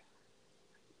think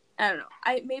I don't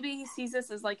know. Maybe he sees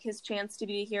this as like his chance to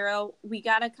be a hero. We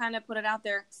gotta kind of put it out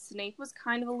there. Snape was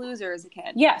kind of a loser as a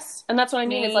kid. Yes, and that's what I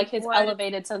mean. It's like his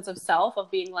elevated sense of self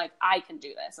of being like, I can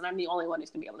do this, and I'm the only one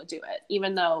who's gonna be able to do it,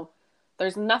 even though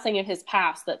there's nothing in his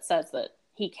past that says that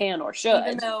he can or should.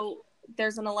 Even though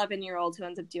there's an 11-year-old who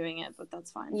ends up doing it, but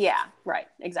that's fine. Yeah, right,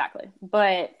 exactly.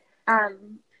 But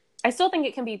I still think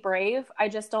it can be brave. I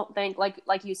just don't think,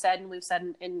 like you said, and we've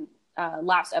said in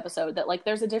last episode, that like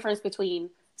there's a difference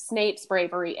between Snape's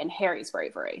bravery and Harry's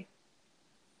bravery.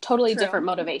 Totally different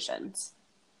motivations.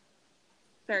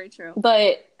 Very true.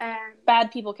 But bad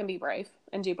people can be brave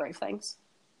and do brave things.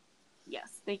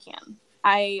 Yes, they can.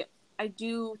 I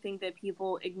do think that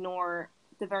people ignore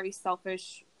the very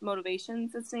selfish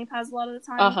motivations that Snape has a lot of the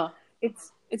time.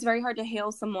 It's very hard to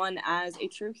hail someone as a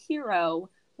true hero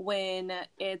when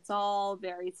it's all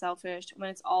very selfish,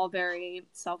 when it's all very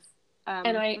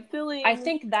and I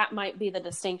think that might be the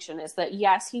distinction, is that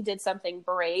yes, he did something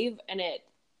brave and it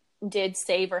did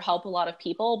save or help a lot of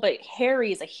people, but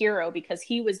Harry is a hero because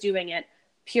he was doing it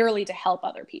purely to help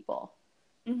other people.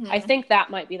 Mm-hmm. I think that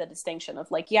might be the distinction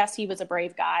of like, yes, he was a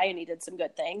brave guy and he did some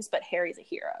good things, but Harry's a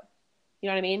hero. You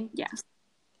know what I mean?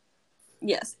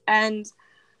 Yes. And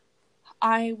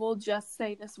I will just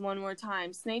say this one more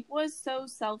time. Snape was so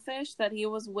selfish that he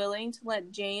was willing to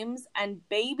let James and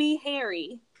baby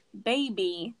Harry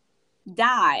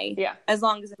die as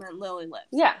long as it meant Lily lives.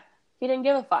 Yeah. He didn't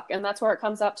give a fuck. And that's where it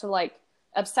comes up to like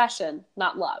obsession,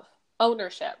 not love.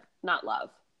 Ownership, not love.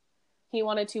 He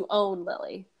wanted to own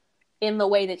Lily in the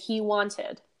way that he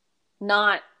wanted,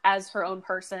 not as her own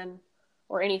person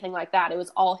or anything like that. It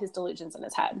was all his delusions in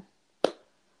his head.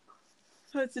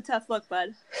 It's a tough look,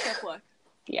 bud. Tough look.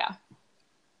 Yeah.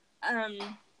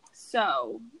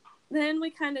 So then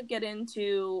we kind of get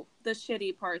into the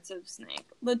shitty parts of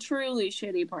Snape, the truly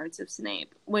shitty parts of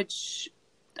Snape, which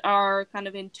are kind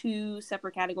of in two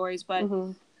separate categories. But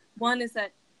one is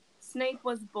that Snape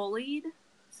was bullied,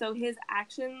 so his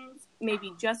actions may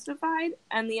be justified,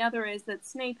 and the other is that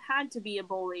Snape had to be a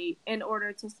bully in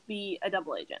order to be a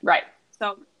double agent. Right.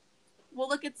 So we'll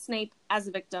look at Snape as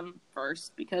a victim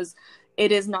first, because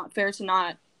it is not fair to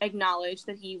not acknowledge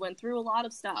that he went through a lot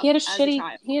of stuff. He had a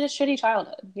shitty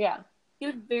childhood. Yeah. He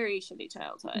had a very shitty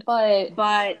childhood. But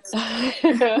but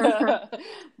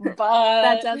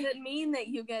that doesn't mean that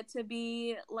you get to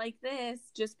be like this.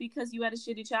 Just because you had a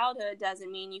shitty childhood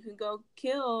doesn't mean you can go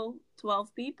kill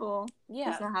 12 people. Yeah.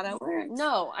 That's not how that works.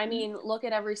 No, I mean, look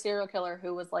at every serial killer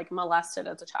who was like molested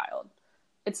as a child.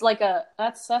 It's like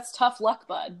that's tough luck,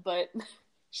 bud, but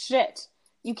shit.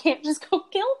 You can't just go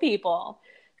kill people.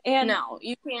 And no,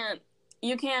 you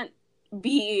can't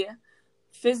be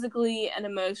physically and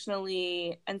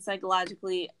emotionally and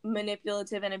psychologically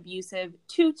manipulative and abusive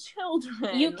to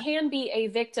children. You can be a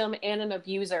victim and an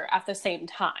abuser at the same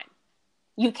time.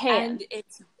 You can. And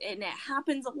it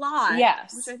happens a lot.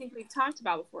 Yes. Which I think we've talked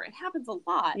about before. It happens a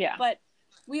lot. Yeah. But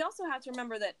we also have to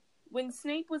remember that when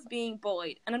Snape was being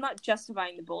bullied, and I'm not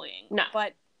justifying the bullying, no,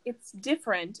 but it's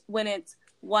different when it's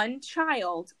one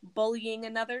child bullying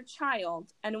another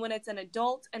child, and when it's an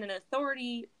adult in an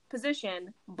authority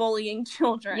position bullying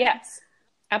children. Yes,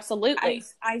 absolutely.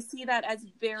 I see that as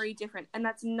very different, and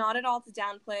that's not at all to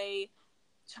downplay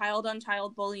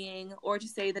child-on-child bullying or to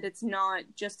say that it's not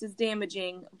just as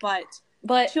damaging, but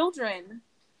children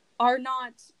are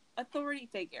not authority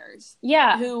figures.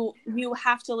 Yeah. Who you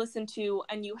have to listen to,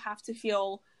 and you have to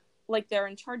feel like they're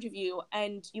in charge of you,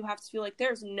 and you have to feel like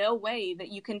there's no way that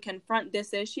you can confront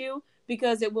this issue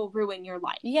because it will ruin your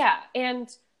life. Yeah, and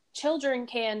children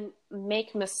can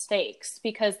make mistakes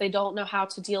because they don't know how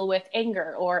to deal with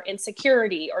anger or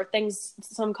insecurity or things,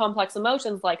 some complex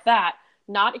emotions like that.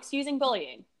 Not excusing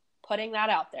bullying, putting that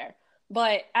out there.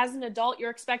 But as an adult,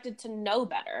 you're expected to know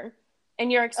better,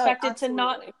 and you're expected to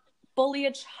not bully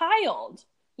a child.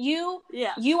 You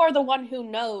are the one who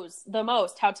knows the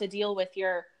most how to deal with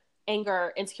your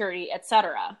anger, insecurity,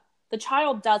 etc. The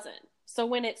child doesn't. So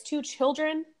when it's two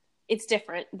children, it's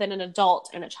different than an adult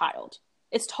and a child.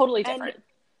 It's totally different. And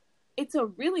it's a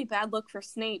really bad look for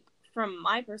Snape from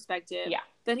my perspective. Yeah.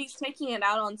 That he's taking it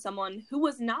out on someone who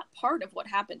was not part of what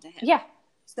happened to him. Yeah.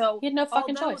 So he had no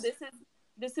fucking choice.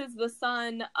 This is the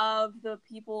son of the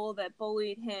people that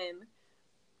bullied him.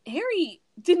 Harry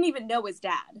didn't even know his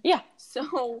dad. Yeah.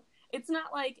 So it's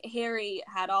not like Harry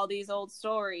had all these old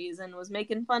stories and was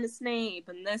making fun of Snape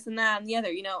and this and that and the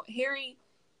other. You know, Harry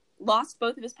lost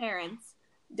both of his parents,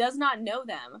 does not know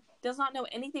them, does not know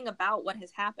anything about what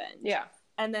has happened. Yeah.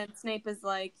 And then Snape is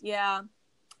like, yeah,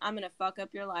 I'm going to fuck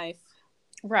up your life.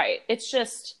 Right. It's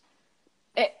just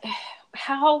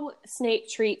how Snape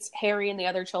treats Harry and the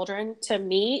other children, to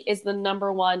me, is the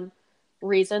number one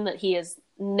reason that he is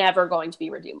never going to be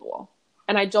redeemable.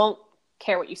 And I don't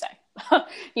care what you say.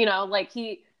 You know, like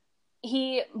he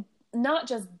not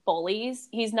just bullies,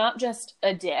 he's not just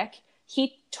a dick,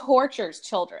 he tortures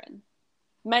children.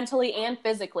 Mentally and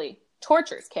physically.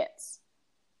 Tortures kids.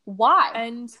 Why?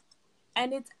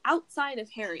 And it's outside of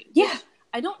Harry. Yeah.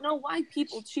 I don't know why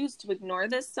people choose to ignore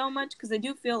this so much, because I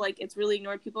do feel like it's really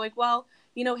ignored. People are like, well,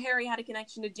 you know, Harry had a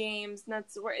connection to James, and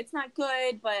that's where it's not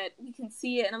good, but we can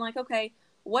see it. And I'm like, okay,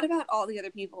 what about all the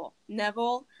other people?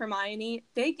 Neville, Hermione,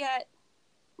 they get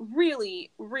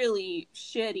really, really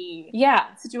shitty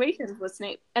situations with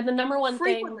Snape. And the number one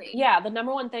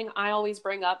thing I always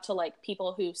bring up to like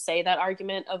people who say that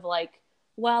argument of like,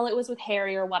 well, it was with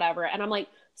Harry or whatever. And I'm like,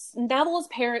 Neville's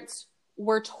parents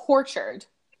were tortured.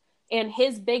 And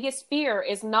his biggest fear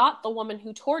is not the woman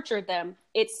who tortured them.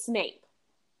 It's Snape.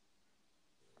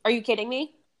 Are you kidding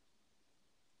me?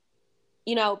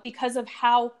 You know, because of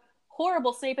how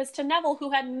horrible Snape is to Neville,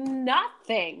 who had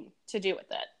nothing to do with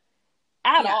it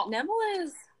at all.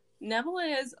 Neville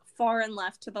is far and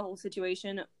left to the whole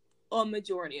situation a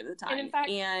majority of the time. And in fact,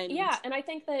 and I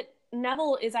think that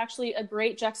Neville is actually a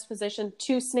great juxtaposition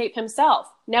to Snape himself.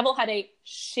 Neville had a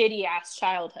shitty ass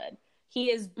childhood. He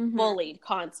is bullied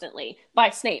constantly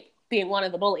by Snape being one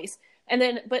of the bullies.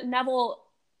 But Neville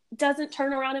doesn't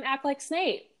turn around and act like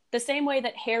Snape. The same way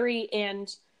that Harry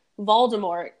and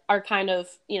Voldemort are kind of,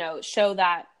 you know, show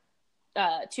that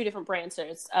two different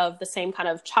branches of the same kind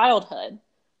of childhood.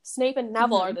 Snape and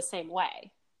Neville are the same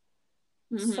way.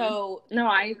 So, no,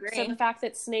 I agree. So the fact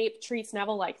that Snape treats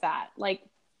Neville like that, like,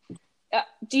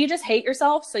 do you just hate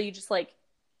yourself? So you just like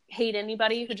hate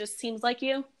anybody who just seems like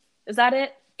you? Is that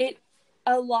it?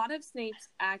 a lot of Snape's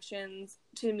actions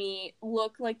to me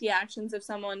look like the actions of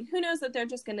someone who knows that they're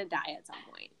just going to die at some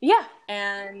point. Yeah.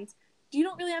 And you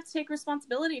don't really have to take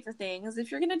responsibility for things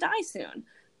if you're going to die soon.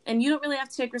 And you don't really have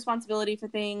to take responsibility for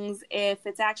things if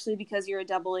it's actually because you're a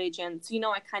double agent. So,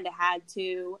 I kind of had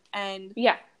to. And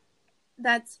yeah,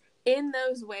 that's, in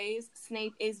those ways,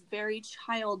 Snape is very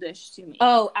childish to me.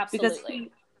 Oh, absolutely. Because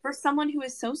for someone who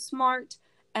is so smart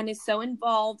and is so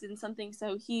involved in something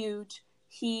so huge,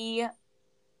 he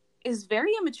is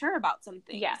very immature about some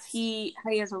things. Yes. He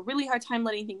has a really hard time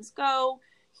letting things go.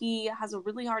 He has a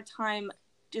really hard time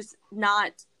just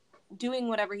not doing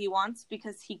whatever he wants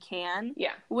because he can.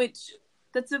 Yeah. Which,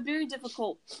 that's a very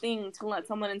difficult thing to let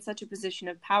someone in such a position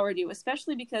of power do,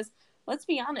 especially because, let's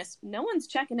be honest, no one's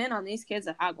checking in on these kids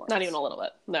at Hogwarts. Not even a little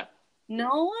bit. No.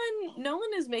 No one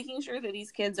is making sure that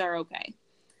these kids are okay.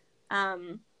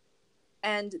 And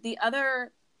the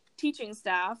other teaching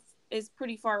staff is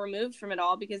pretty far removed from it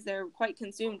all because they're quite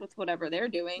consumed with whatever they're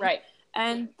doing. Right.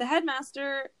 And the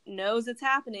headmaster knows it's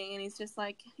happening, and he's just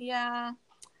like, yeah,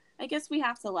 I guess we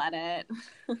have to let it.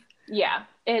 Yeah.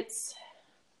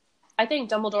 I think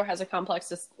Dumbledore has a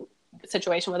complex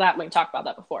situation with that. We've talked about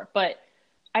that before. But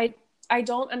I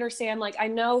don't understand. Like, I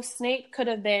know Snape could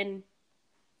have been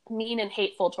mean and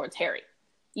hateful towards Harry.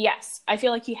 Yes. I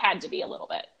feel like he had to be a little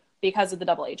bit because of the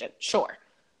double agent. Sure.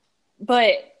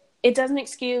 But it doesn't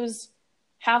excuse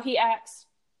how he acts,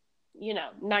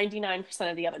 99%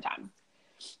 of the other time.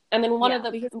 And then one of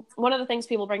the things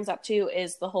people brings up too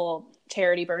is the whole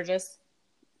Charity Burgess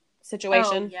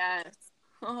situation.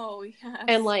 Oh, yes.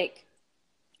 And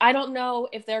I don't know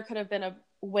if there could have been a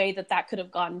way that could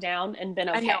have gone down and been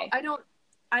okay. I don't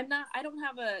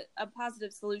have a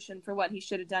positive solution for what he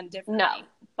should have done differently. No.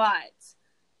 But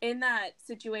in that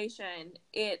situation,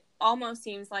 it almost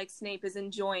seems like Snape is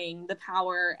enjoying the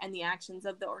power and the actions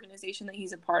of the organization that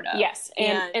he's a part of. Yes.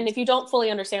 And if you don't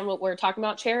fully understand what we're talking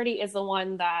about, Charity is the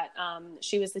one that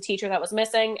she was the teacher that was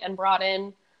missing and brought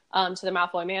in to the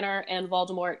Malfoy Manor, and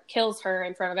Voldemort kills her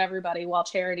in front of everybody while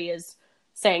Charity is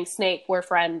saying, Snape, we're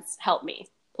friends, help me,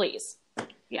 please.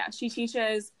 Yeah, she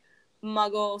teaches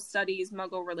Muggle studies,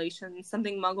 Muggle relations,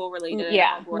 something Muggle related.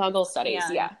 Yeah, Muggle studies,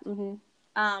 yeah. Mm-hmm.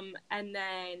 And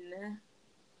then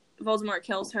Voldemort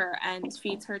kills her and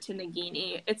feeds her to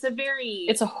Nagini. It's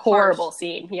a horrible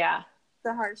scene. Yeah. It's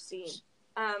a harsh scene.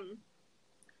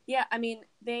 Yeah, I mean,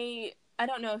 I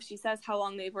don't know if she says how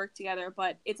long they've worked together,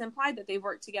 but it's implied that they've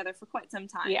worked together for quite some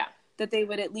time. Yeah. That they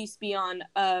would at least be on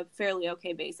a fairly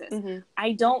okay basis. Mm-hmm.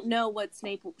 I don't know what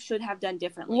Snape should have done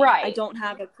differently. Right. I don't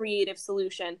have a creative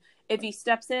solution. If he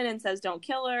steps in and says, don't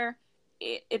kill her,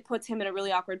 it puts him in a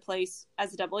really awkward place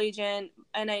as a double agent.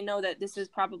 And I know that this is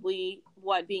probably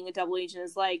what being a double agent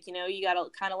is like. You gotta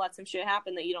kind of let some shit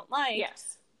happen that you don't like.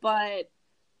 Yes. But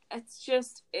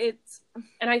Snape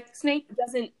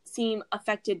doesn't seem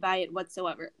affected by it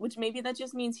whatsoever, which maybe that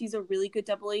just means he's a really good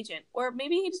double agent, or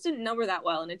maybe he just didn't know her that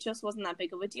well and it just wasn't that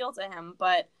big of a deal to him.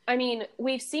 But I mean,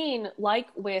 we've seen, like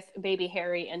with baby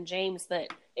Harry and James, that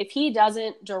if he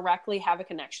doesn't directly have a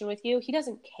connection with you, he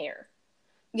doesn't care.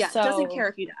 Yeah, doesn't care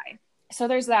if you die. So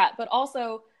there's that. But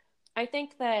also, I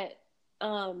think that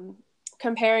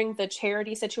comparing the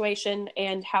Charity situation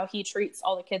and how he treats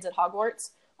all the kids at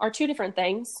Hogwarts are two different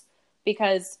things,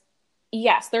 because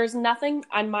yes, there's nothing,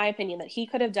 in my opinion, that he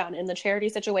could have done in the Charity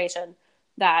situation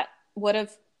that would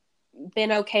have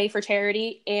been okay for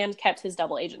Charity and kept his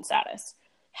double agent status.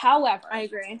 However, I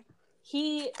agree.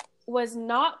 He was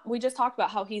not, we just talked about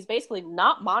how he's basically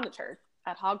not monitored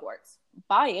at Hogwarts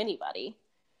by anybody.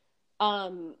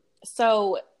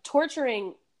 So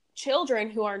torturing children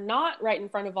who are not right in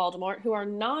front of Voldemort, who are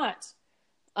not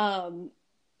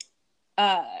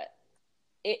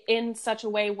in such a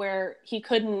way where he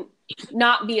couldn't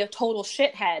not be a total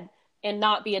shithead and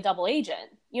not be a double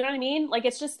agent. You know what I mean?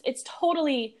 It's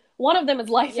totally, one of them is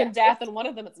life and death and one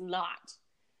of them is not.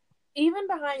 Even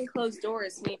behind closed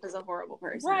doors, Snape is a horrible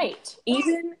person. Right.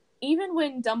 Even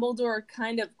when Dumbledore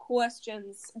kind of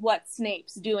questions what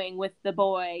Snape's doing with the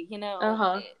boy,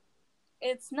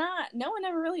 it's not, no one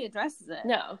ever really addresses it.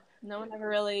 No one ever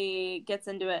really gets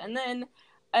into it. And then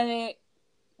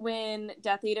when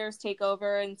Death Eaters take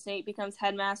over and Snape becomes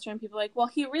headmaster and people are like, well,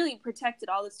 he really protected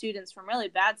all the students from really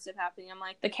bad stuff happening. I'm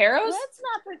like, the Carrows?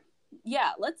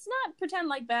 Let's not pretend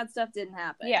like bad stuff didn't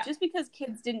happen. Yeah. Just because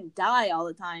kids didn't die all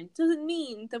the time doesn't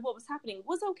mean that what was happening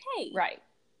was okay. Right.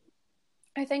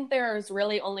 I think there's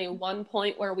really only one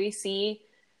point where we see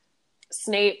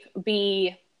Snape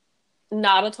be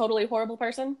not a totally horrible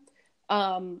person,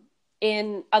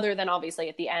 in other than obviously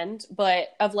at the end, but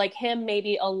of him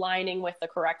maybe aligning with the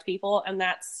correct people, and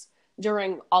that's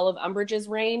during all of Umbridge's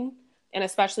reign, And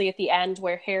especially at the end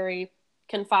where Harry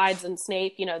confides in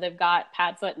Snape, you know, they've got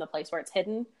Padfoot in the place where it's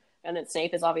hidden. And then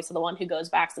Snape is obviously the one who goes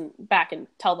back and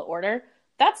tell the Order.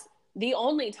 That's the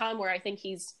only time where I think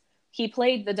he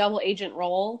played the double agent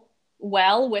role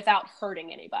well without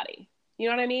hurting anybody. You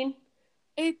know what I mean?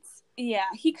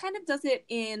 He kind of does it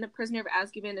in Prisoner of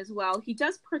Azkaban as well. He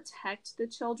does protect the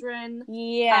children.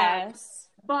 Yes.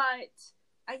 But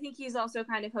I think he's also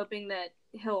kind of hoping that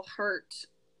he'll hurt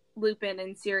Lupin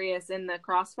and Sirius in the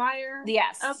crossfire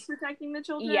of protecting the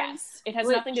children. Yes. It has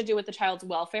nothing to do with the child's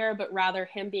welfare, but rather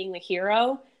him being the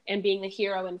hero and being the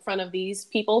hero in front of these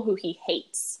people who he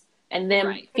hates and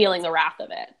them feeling the wrath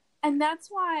of it. And that's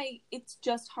why it's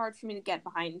just hard for me to get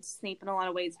behind Snape in a lot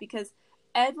of ways, because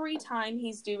every time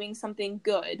he's doing something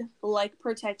good, like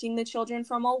protecting the children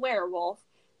from a werewolf,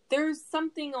 there's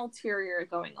something ulterior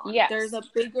going on. Yes. There's a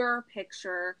bigger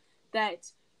picture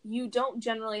that you don't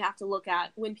generally have to look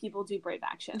at when people do brave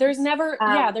action. There's never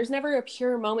a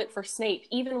pure moment for Snape,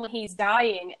 even when he's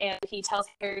dying and he tells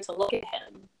Harry to look at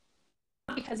him.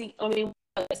 Not because he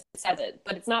says it,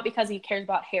 but it's not because he cares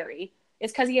about Harry.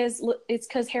 It's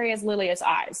because Harry has Lilia's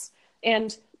eyes.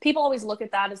 And people always look at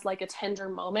that as like a tender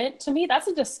moment. To me, that's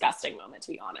a disgusting moment,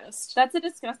 to be honest. That's a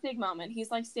disgusting moment.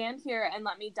 He's like, stand here and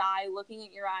let me die looking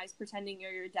at your eyes, pretending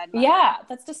you're your dead mother. Yeah,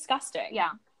 that's disgusting. Yeah.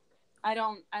 I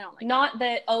don't like Not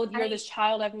that, you're this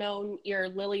child I've known, you're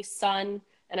Lily's son,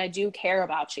 and I do care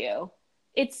about you.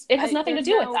 It has nothing to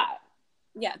do with that.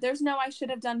 Yeah, there's no I should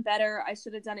have done better, I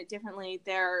should have done it differently.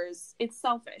 It's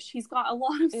selfish. He's got a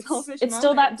lot of selfish It's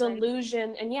still that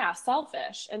delusion, and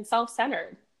selfish and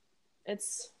self-centered. It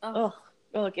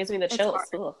gives me the chills.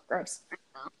 Ugh, gross.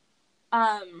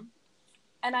 And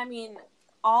I mean,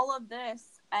 all of this,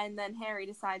 and then Harry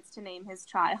decides to name his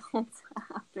child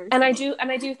after Snape.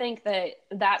 I do think that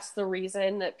that's the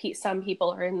reason that some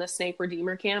people are in the Snape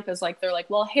Redeemer camp, is like, they're like,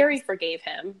 well, Harry forgave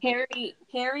him.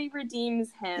 Harry redeems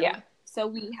him. Yeah. So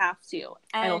we have to.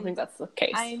 And I don't think that's the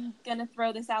case. I'm gonna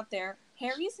throw this out there.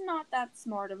 Harry's not that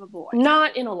smart of a boy.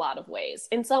 Not in a lot of ways.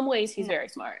 In some ways, he's very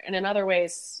smart, and in other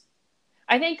ways,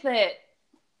 I think that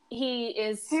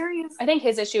I think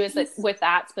his issue is that with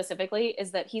that specifically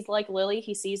is that he's like Lily.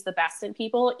 He sees the best in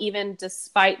people, even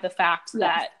despite the fact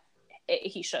that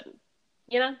he shouldn't.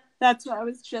 You know? That's what I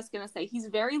was just going to say. He's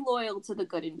very loyal to the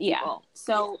good in people. Yeah.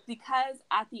 So because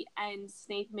at the end,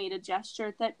 Snape made a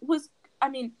gesture that was,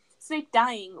 Snape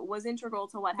dying was integral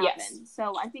to what happened. Yes.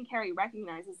 So I think Harry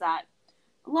recognizes that.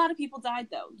 A lot of people died,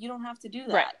 though. You don't have to do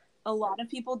that. Right. A lot of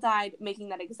people died making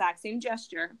that exact same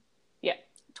gesture. Yeah.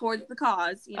 Towards the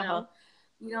cause, you know.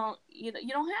 You don't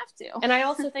have to. And I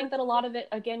also think that a lot of it,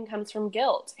 again, comes from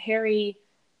guilt. Harry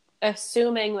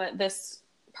assuming that this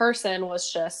person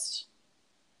was just,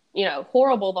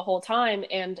 horrible the whole time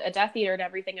and a Death Eater and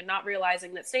everything, and not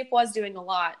realizing that Snape was doing a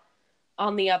lot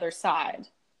on the other side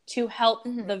to help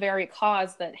the very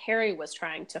cause that Harry was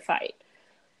trying to fight.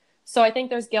 So I think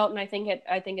there's guilt, and I think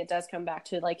it does come back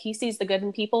to, like, he sees the good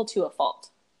in people to a fault.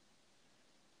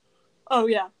 Oh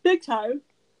yeah, big time.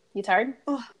 You tired?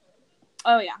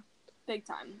 Oh yeah, big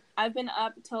time. I've been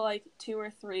up till like 2 or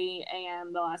 3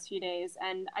 a.m. the last few days,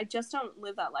 and I just don't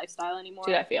live that lifestyle anymore.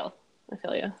 Dude, I feel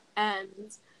you.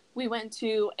 And we went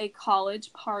to a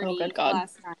college party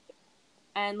last night,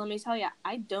 and let me tell you,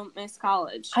 I don't miss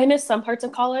college. I miss some parts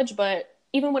of college, but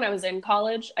even when I was in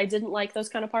college, I didn't like those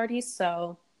kind of parties,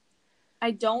 so... I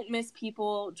don't miss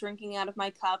people drinking out of my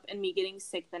cup and me getting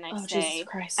sick the next day. Jesus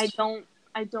Christ.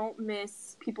 I don't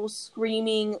miss people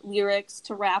screaming lyrics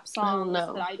to rap songs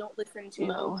that I don't listen to.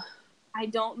 No. I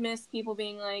don't miss people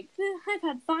being like, I've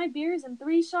had 5 beers and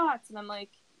 3 shots. And I'm like,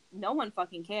 no one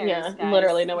fucking cares. Yeah, guys.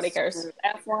 literally nobody cares.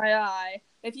 FYI.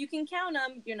 If you can count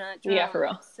them, you're not drunk. Yeah, for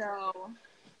real. So...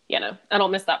 Yeah, no, I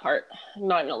don't miss that part.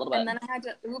 Not even a little bit. And then I had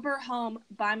to Uber home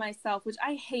by myself, which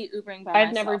I hate Ubering by myself.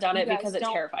 I've never done it because it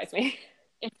terrifies me.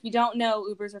 If you don't know,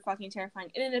 Ubers are fucking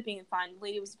terrifying. It ended up being fine. The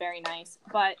lady was very nice.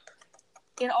 But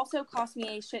it also cost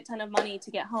me a shit ton of money to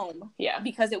get home. Yeah.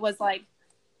 Because it was like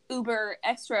Uber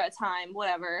extra time,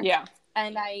 whatever. Yeah.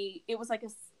 And it was like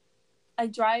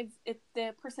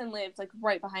the person lived like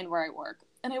right behind where I work.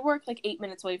 And I work like 8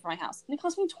 minutes away from my house. And it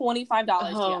cost me $25 to get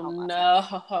home.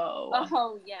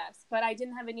 Oh, yes. But I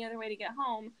didn't have any other way to get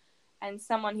home. And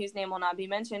someone whose name will not be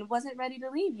mentioned wasn't ready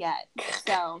to leave yet.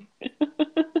 So.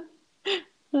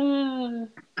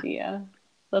 Yeah.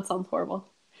 That sounds horrible.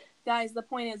 Guys, the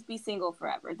point is be single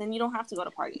forever. Then you don't have to go to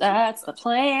parties. That's the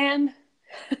plan.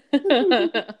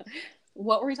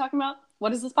 What were we talking about?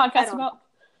 What is this podcast about?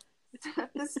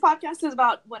 This podcast is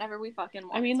about whatever we fucking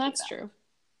want. I mean, that's true.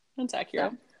 That's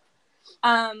accurate.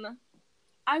 So,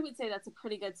 I I would say that's a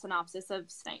pretty good synopsis of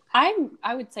Snape. I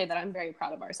would say that I'm very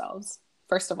proud of ourselves,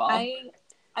 first of all.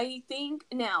 I think,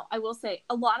 now, I will say,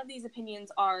 a lot of these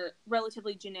opinions are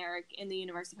relatively generic in the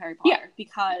universe of Harry Potter,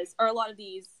 or a lot of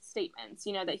these statements,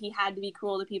 you know, that he had to be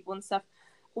cruel to people and stuff.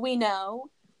 We know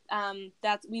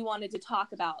that we wanted to talk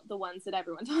about the ones that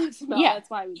everyone talks about. That's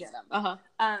why we did them.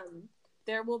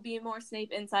 There will be more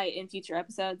Snape insight in future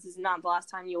episodes. This is not the last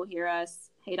time you will hear us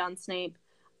hate on Snape.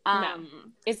 No.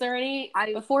 Is there any,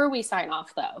 before we sign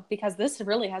off, though, because this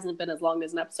really hasn't been as long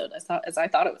as an episode as I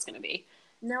thought it was going to be.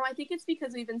 No, I think it's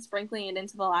because we've been sprinkling it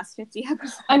into the last 50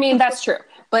 episodes. I mean, that's true.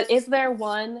 But is there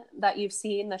one that you've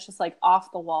seen that's just like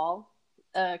off the wall?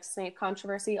 Snape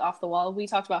controversy off the wall? We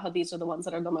talked about how these are the ones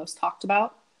that are the most talked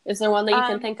about. Is there one that you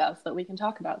can think of that we can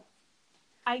talk about?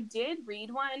 I did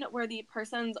read one where the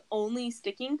person's only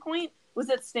sticking point was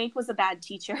that Snape was a bad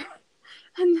teacher.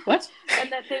 What?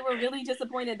 And that they were really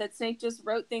disappointed that Snape just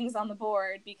wrote things on the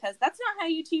board, because that's not how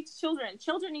you teach children.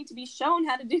 Children need to be shown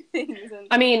how to do things. And,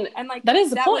 I mean, and like, that is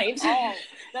the point.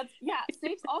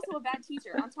 Snape's also a bad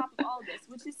teacher on top of all of this,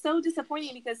 which is so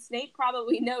disappointing because Snape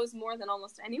probably knows more than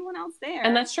almost anyone else there.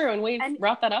 And that's true, and we've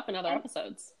brought that up in other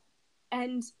episodes.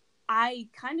 And I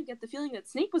kind of get the feeling that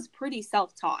Snape was pretty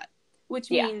self-taught, which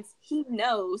means he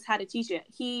knows how to teach it.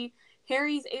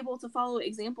 Harry's able to follow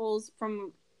examples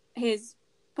from his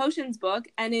potions book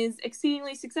and is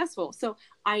exceedingly successful. So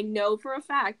I know for a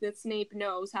fact that Snape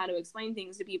knows how to explain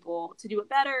things to people, to do it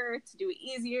better, to do it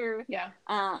easier.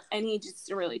 And he just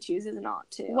really chooses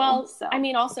not to. Well, so. I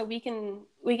mean, also we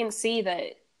can see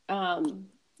that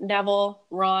Neville,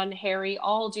 Ron, Harry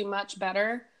all do much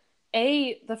better.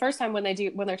 The first time when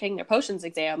they're taking their potions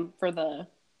exam for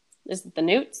is it the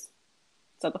Newts? Is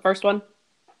that the first one?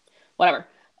 Whatever.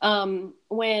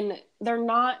 When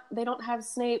they don't have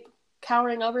Snape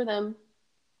cowering over them,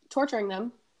 torturing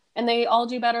them, and they all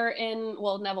do better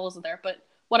Neville isn't there, but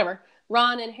whatever.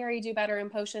 Ron and Harry do better in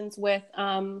potions with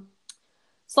Slughorn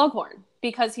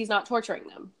because he's not torturing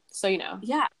them. So, you know.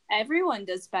 Yeah, everyone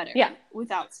does better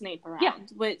without Snape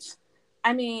around, which,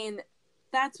 I mean,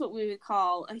 that's what we would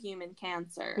call a human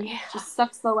cancer. Yeah. Just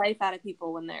sucks the life out of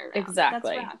people when they're around.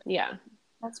 Exactly. That's rough. Yeah.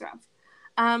 That's rough.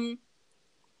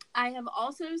 I have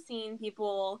also seen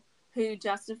people who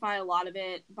justify a lot of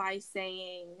it by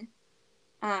saying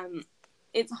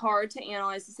it's hard to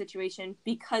analyze the situation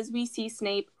because we see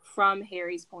Snape from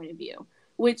Harry's point of view,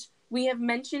 which we have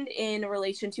mentioned in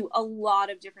relation to a lot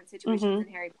of different situations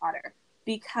in Harry Potter,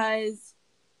 because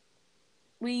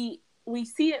we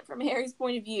see it from Harry's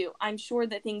point of view. I'm sure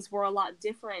that things were a lot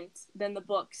different than the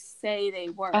books say they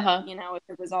were, you know, if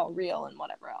it was all real and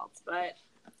whatever else, but...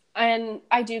 And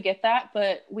I do get that,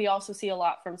 but we also see a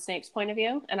lot from Snape's point of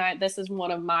view. And this is one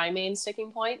of my main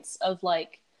sticking points of,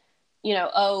 like, you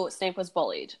know, Snape was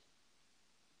bullied.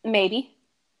 Maybe.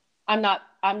 I'm not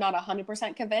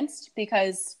 100% convinced,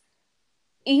 because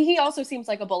he also seems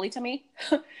like a bully to me.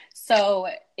 So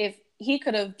if he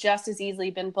could have just as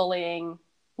easily been bullying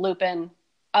Lupin,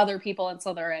 other people in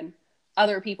Slytherin,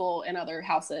 other people in other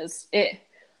houses.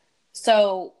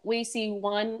 So we see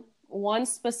one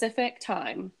specific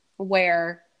time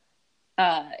where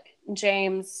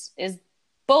James is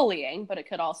bullying, but it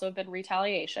could also have been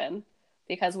retaliation,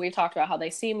 because we've talked about how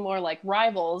they seem more like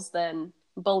rivals than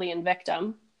bully and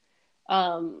victim.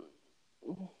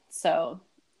 So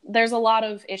there's a lot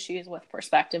of issues with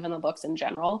perspective in the books in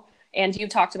general, and you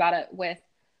talked about it with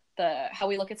how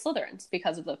we look at Slytherins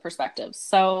because of the perspectives.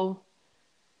 So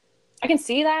I can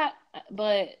see that,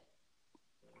 but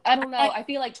I don't know. I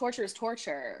feel like torture is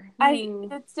torture.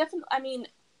 It's definitely, I mean,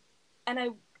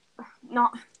 and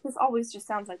this always just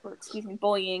sounds like we're excusing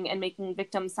bullying and making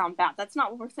victims sound bad. That's not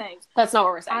what we're saying. That's not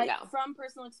what we're saying, no. From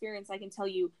personal experience, I can tell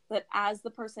you that as the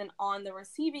person on the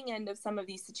receiving end of some of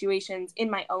these situations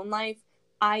in my own life,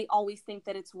 I always think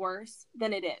that it's worse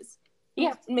than it is.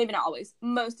 Yeah. Maybe not always.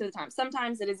 Most of the time.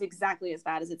 Sometimes it is exactly as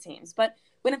bad as it seems. But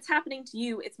when it's happening to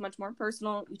you, it's much more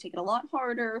personal. You take it a lot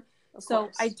harder.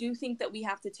 So I do think that we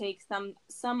have to take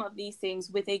some of these things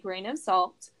with a grain of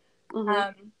salt.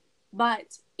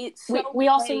 But it's we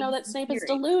also know that Snape is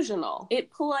delusional. It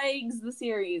plagues the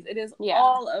series. It is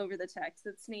all over the text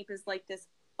that Snape is like this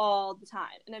all the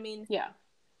time. And I mean,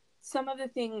 some of the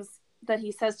things that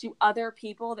he says to other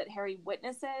people that Harry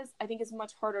witnesses, I think is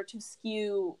much harder to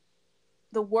skew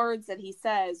the words that he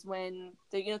says when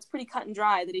it's pretty cut and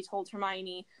dry that he told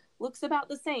Hermione looks about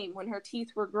the same when her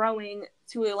teeth were growing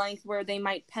to a length where they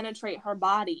might penetrate her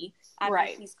body after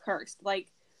she's cursed. Like,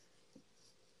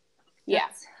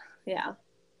 yeah.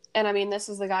 And I mean, this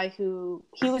is the guy who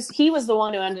he was the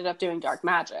one who ended up doing dark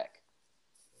magic.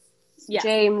 Yeah.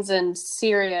 James and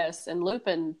Sirius and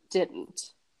Lupin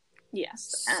didn't.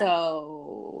 Yes.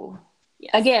 So,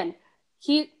 yes. Again,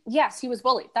 he was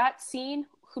bullied. That scene,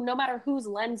 no matter whose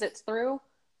lens it's through,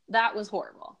 that was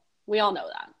horrible. We all know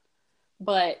that.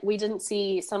 But we didn't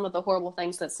see some of the horrible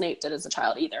things that Snape did as a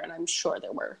child either, and I'm sure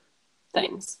there were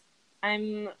things.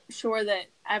 I'm sure that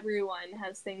everyone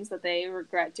has things that they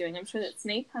regret doing. I'm sure that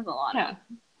Snape has a lot of them.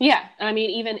 Yeah, I mean,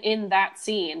 even in that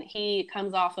scene, he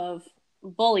comes off of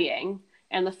bullying,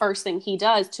 and the first thing he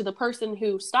does to the person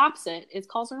who stops it is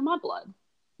calls her mudblood.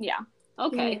 Yeah.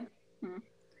 Okay. Mm-hmm.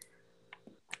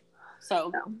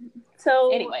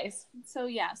 So, anyways. So,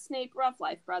 yeah, Snape, rough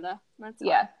life, brother. That's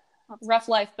rough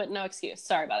life, but no excuse.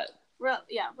 Sorry about it.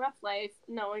 Rough life,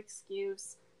 no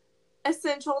excuse.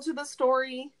 Essential to the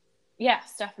story.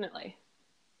 Yes, definitely.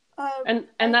 And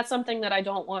that's something that I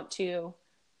don't want to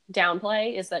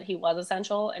downplay, is that he was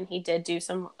essential and he did do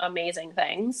some amazing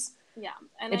things. Yeah.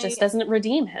 And it just doesn't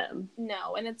redeem him.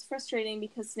 No, and it's frustrating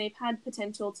because Snape had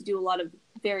potential to do a lot of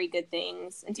very good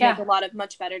things and to make a lot of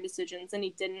much better decisions, and he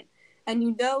didn't. And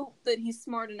you know that he's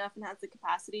smart enough and has the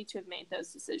capacity to have made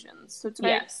those decisions. So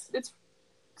it's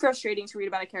frustrating to read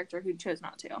about a character who chose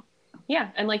not to.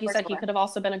 Yeah, and like you said, he could have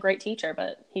also been a great teacher,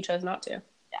 but he chose not to.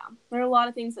 Yeah, there are a lot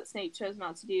of things that Snape chose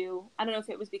not to do. I don't know if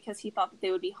it was because he thought that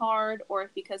they would be hard, or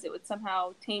if because it would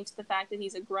somehow taint the fact that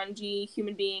he's a grungy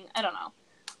human being. I don't know.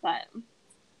 But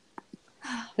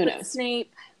who knows?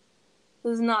 Snape,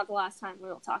 this is not the last time we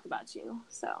will talk about you.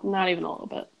 So not even a little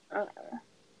bit.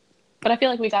 But I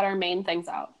feel like we got our main things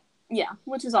out. Yeah,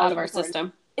 which is out of our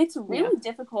system. It's really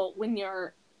difficult when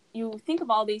you think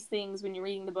of all these things when you're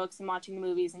reading the books and watching the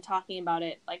movies and talking about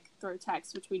it like through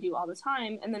text, which we do all the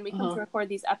time, and then we come to record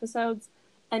these episodes,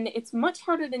 and it's much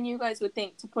harder than you guys would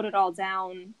think to put it all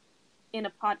down in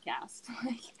a podcast.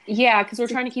 Because we're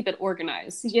trying to keep it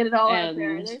organized, to get it all out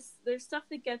there. There's stuff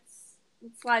that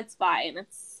slides by, and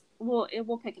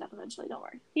we'll pick it up eventually. Don't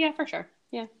worry. Yeah, for sure.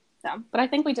 Yeah. So, but I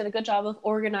think we did a good job of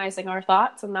organizing our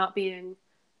thoughts and not being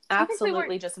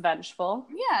absolutely just vengeful.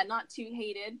 Yeah, not too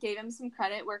hated. Gave him some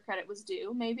credit where credit was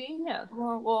due, maybe. Yeah.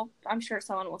 Well, I'm sure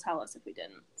someone will tell us if we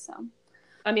didn't. So,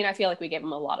 I mean, I feel like we gave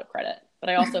him a lot of credit, but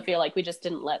I also feel like we just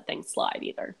didn't let things slide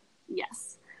either.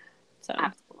 Yes. So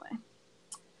absolutely.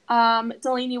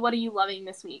 Delaney, what are you loving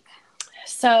this week?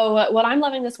 So what I'm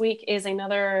loving this week is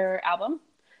another album.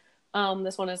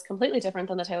 This one is completely different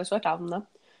than the Taylor Swift album, though.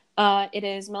 It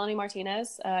is Melanie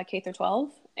Martinez, K through 12,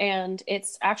 and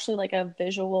it's actually like a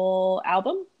visual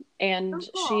album, and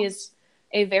she is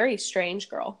a very strange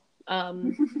girl.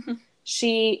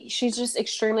 She's just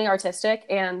extremely artistic,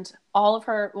 and all of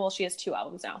her, she has 2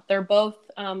 albums now. They're both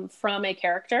from a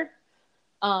character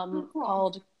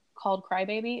called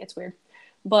Crybaby. It's weird.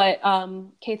 But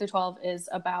K through 12 is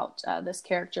about this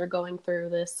character going through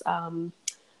this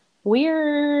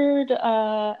weird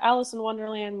Alice in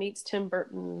Wonderland meets Tim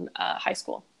Burton high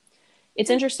school. It's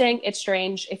interesting. It's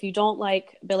strange. If you don't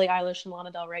like Billie Eilish and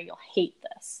Lana Del Rey, you'll hate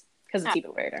this because it's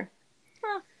even weirder.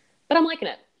 But I'm liking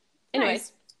it.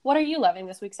 Anyways, What are you loving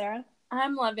this week, Sarah?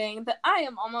 I'm loving that I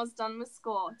am almost done with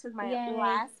school. I took my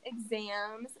last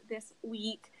exams this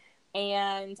week,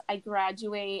 and I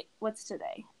graduate. What's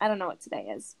today? I don't know what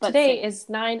today is. But today is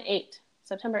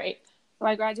September 8th. So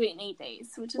I graduate in 8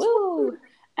 days, which is woo.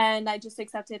 And I just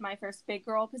accepted my first big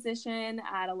girl position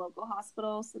at a local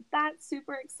hospital, so that's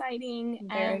super exciting.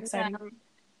 Very exciting.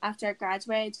 After I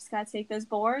graduate, I just gotta take those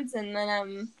boards, and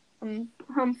then I'm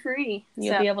home free.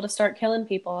 You'll be able to start killing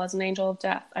people as an angel of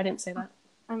death. I didn't say that.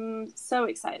 I'm so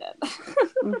excited.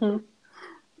 Mm-hmm.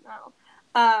 No.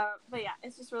 But yeah,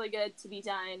 it's just really good to be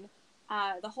done.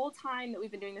 The whole time that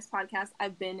we've been doing this podcast,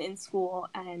 I've been in school,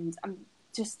 and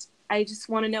I just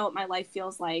want to know what my life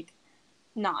feels like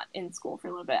not in school for a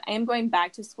little bit. I am going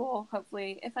back to school,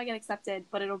 hopefully, if I get accepted,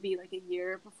 but it'll be like a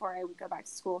year before I would go back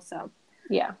to school. So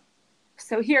yeah.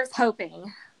 So here's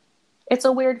hoping. It's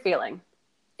a weird feeling.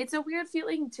 It's a weird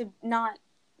feeling to not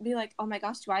be like, oh my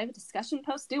gosh, do I have a discussion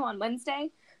post due on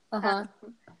Wednesday? But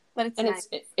it's nice.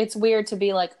 It's weird to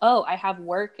be like, oh, I have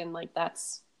work, and like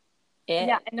that's it.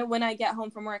 Yeah, and when I get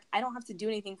home from work, I don't have to do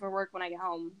anything for work when I get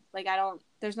home. Like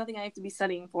there's nothing I have to be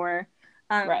studying for.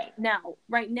 Right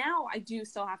now, I do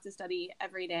still have to study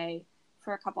every day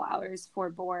for a couple hours for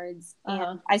boards,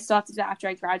 and I still have to do that after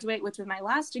I graduate, which with my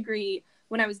last degree,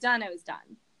 when I was done.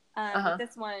 With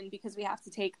this one, because we have to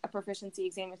take a proficiency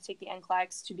exam, we have to take the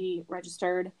NCLEX to be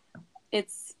registered.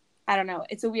 I don't know,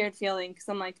 it's a weird feeling, because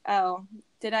I'm like, oh,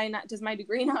 does my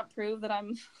degree not prove that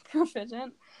I'm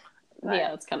proficient? But,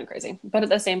 yeah, it's kind of crazy. But at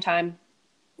the same time,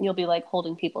 you'll be like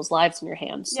holding people's lives in your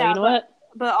hands. So you know what?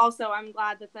 But also, I'm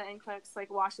glad that the NCLEX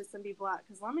washes some people out,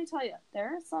 because let me tell you, there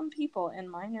are some people in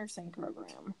my nursing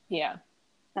program. Yeah.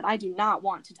 that I do not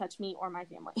want to touch me or my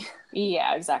family.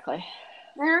 Yeah, exactly.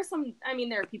 There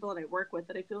are people that I work with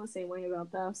that I feel the same way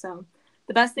about, though. So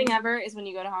the best thing ever is when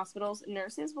you go to hospitals,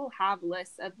 nurses will have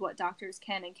lists of what doctors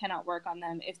can and cannot work on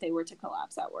them if they were to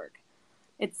collapse at work.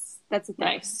 That's a thing.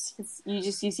 Nice.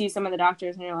 You see some of the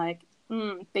doctors and you're like,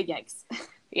 big yikes.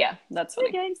 Yeah, that's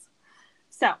funny. Big yikes.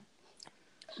 So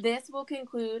this will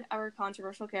conclude our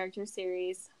controversial character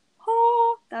series.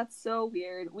 Oh, that's so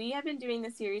weird. We have been doing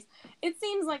this series. It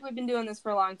seems like we've been doing this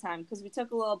for a long time because we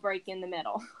took a little break in the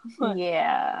middle.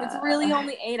 Yeah. It's really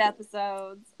only 8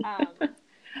 episodes. But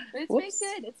it's Whoops.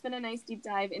 been good. It's been a nice deep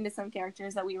dive into some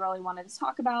characters that we really wanted to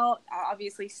talk about.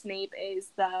 Obviously, Snape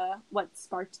is what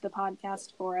sparked the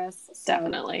podcast for us. So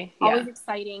Definitely. Yeah. Always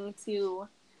exciting to...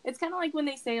 It's kind of like when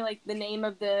they say, like, the name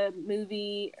of the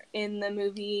movie in the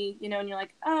movie, you know, and you're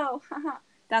like, oh, haha.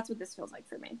 That's what this feels like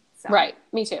for me. So. Right.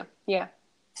 Me too. Yeah.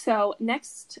 So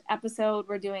next episode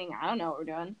we're doing, I don't know what we're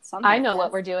doing. Something I know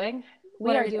what we're doing.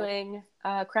 We are doing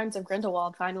Crimes of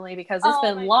Grindelwald finally because it's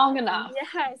been long enough.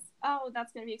 Yes. Oh,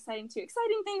 that's going to be exciting too.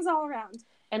 Exciting things all around.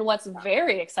 And what's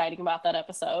very exciting about that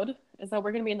episode is that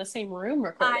we're going to be in the same room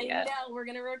recording it. I know. We're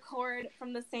going to record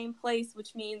from the same place,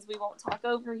 which means we won't talk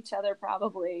over each other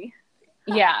probably.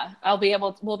 Yeah, we'll be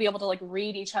able to like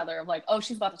read each other of like, oh,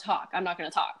 she's about to talk. I'm not going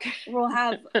to talk. We'll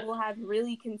have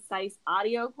really concise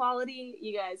audio quality.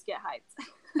 You guys get hyped.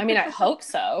 I mean, I hope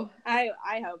so. I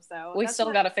hope so. We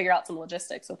still got to figure out some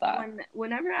logistics with that.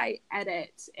 Whenever I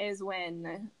edit is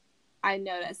when I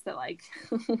notice that like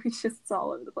it's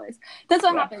all over the place. That's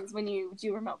what happens when you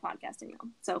do remote podcasting now.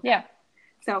 So yeah.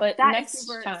 So but that next is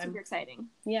super exciting.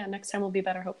 Yeah, next time will be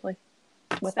better, hopefully.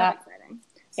 With so that. Exciting.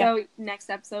 So next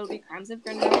episode will be Crimes of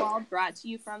Grindelwald, brought to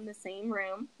you from the same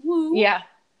room. Woo! Yeah.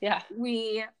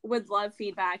 We would love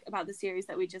feedback about the series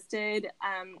that we just did.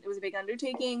 It was a big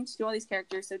undertaking to do all these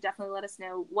characters, so definitely let us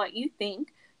know what you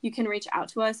think. You can reach out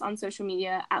to us on social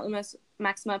media at Lumos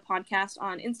Maxima Podcast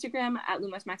on Instagram, at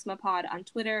Lumos Maxima Pod on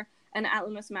Twitter, and at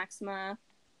Lumos Maxima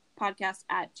Podcast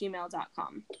at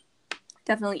gmail.com.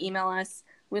 Definitely email us.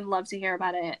 We'd love to hear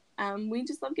about it. We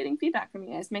just love getting feedback from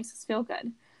you guys. It makes us feel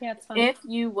good. Yeah, it's fun. If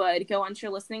you would go onto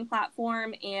your listening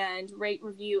platform and rate,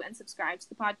 review, and subscribe to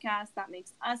the podcast, that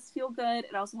makes us feel good.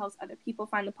 It also helps other people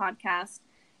find the podcast.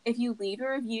 If you leave a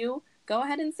review, go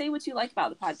ahead and say what you like about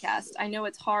the podcast. I know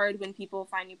it's hard when people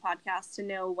find new podcasts to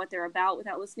know what they're about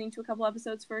without listening to a couple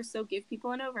episodes first, so give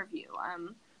people an overview.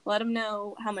 Let them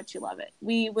know how much you love it.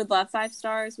 We would love 5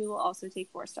 stars. We will also take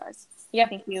 4 stars. Yeah.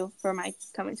 Thank you for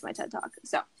coming to my TED Talk.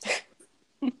 So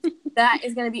that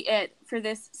is going to be it for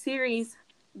this series.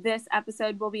 This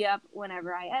episode will be up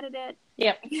whenever I edit it.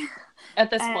 Yep.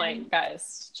 At this point,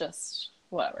 guys, just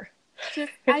whatever.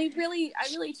 I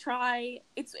really try.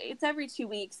 It's every 2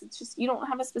 weeks. It's just you don't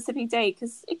have a specific day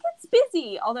because it gets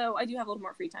busy. Although I do have a little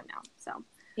more free time now. So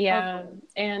yeah,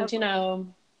 and you know,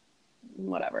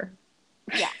 whatever.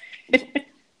 Yeah.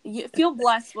 You feel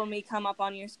blessed when we come up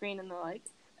on your screen and they're like,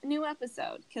 a new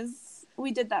episode, because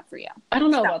we did that for you. I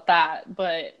don't know about that,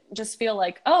 but just feel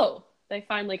like, oh, they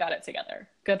finally got it together.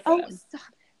 Good for them. Stop.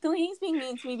 Delaney's being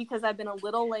mean to me because I've been a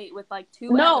little late with like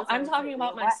 2 No, episodes. I'm talking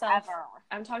about myself.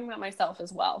 I'm talking about myself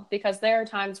as well, because there are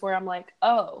times where I'm like,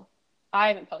 oh, I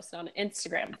haven't posted on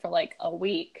Instagram for like a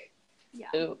week. Yeah.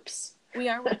 Oops. We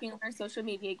are working on our social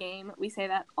media game. We say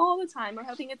that all the time. We're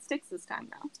hoping it sticks this time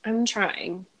now. I'm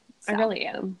trying. So, I really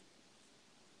am.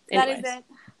 That is it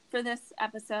for this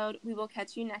episode. We will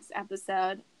catch you next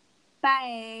episode.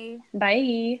 Bye.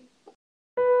 Bye.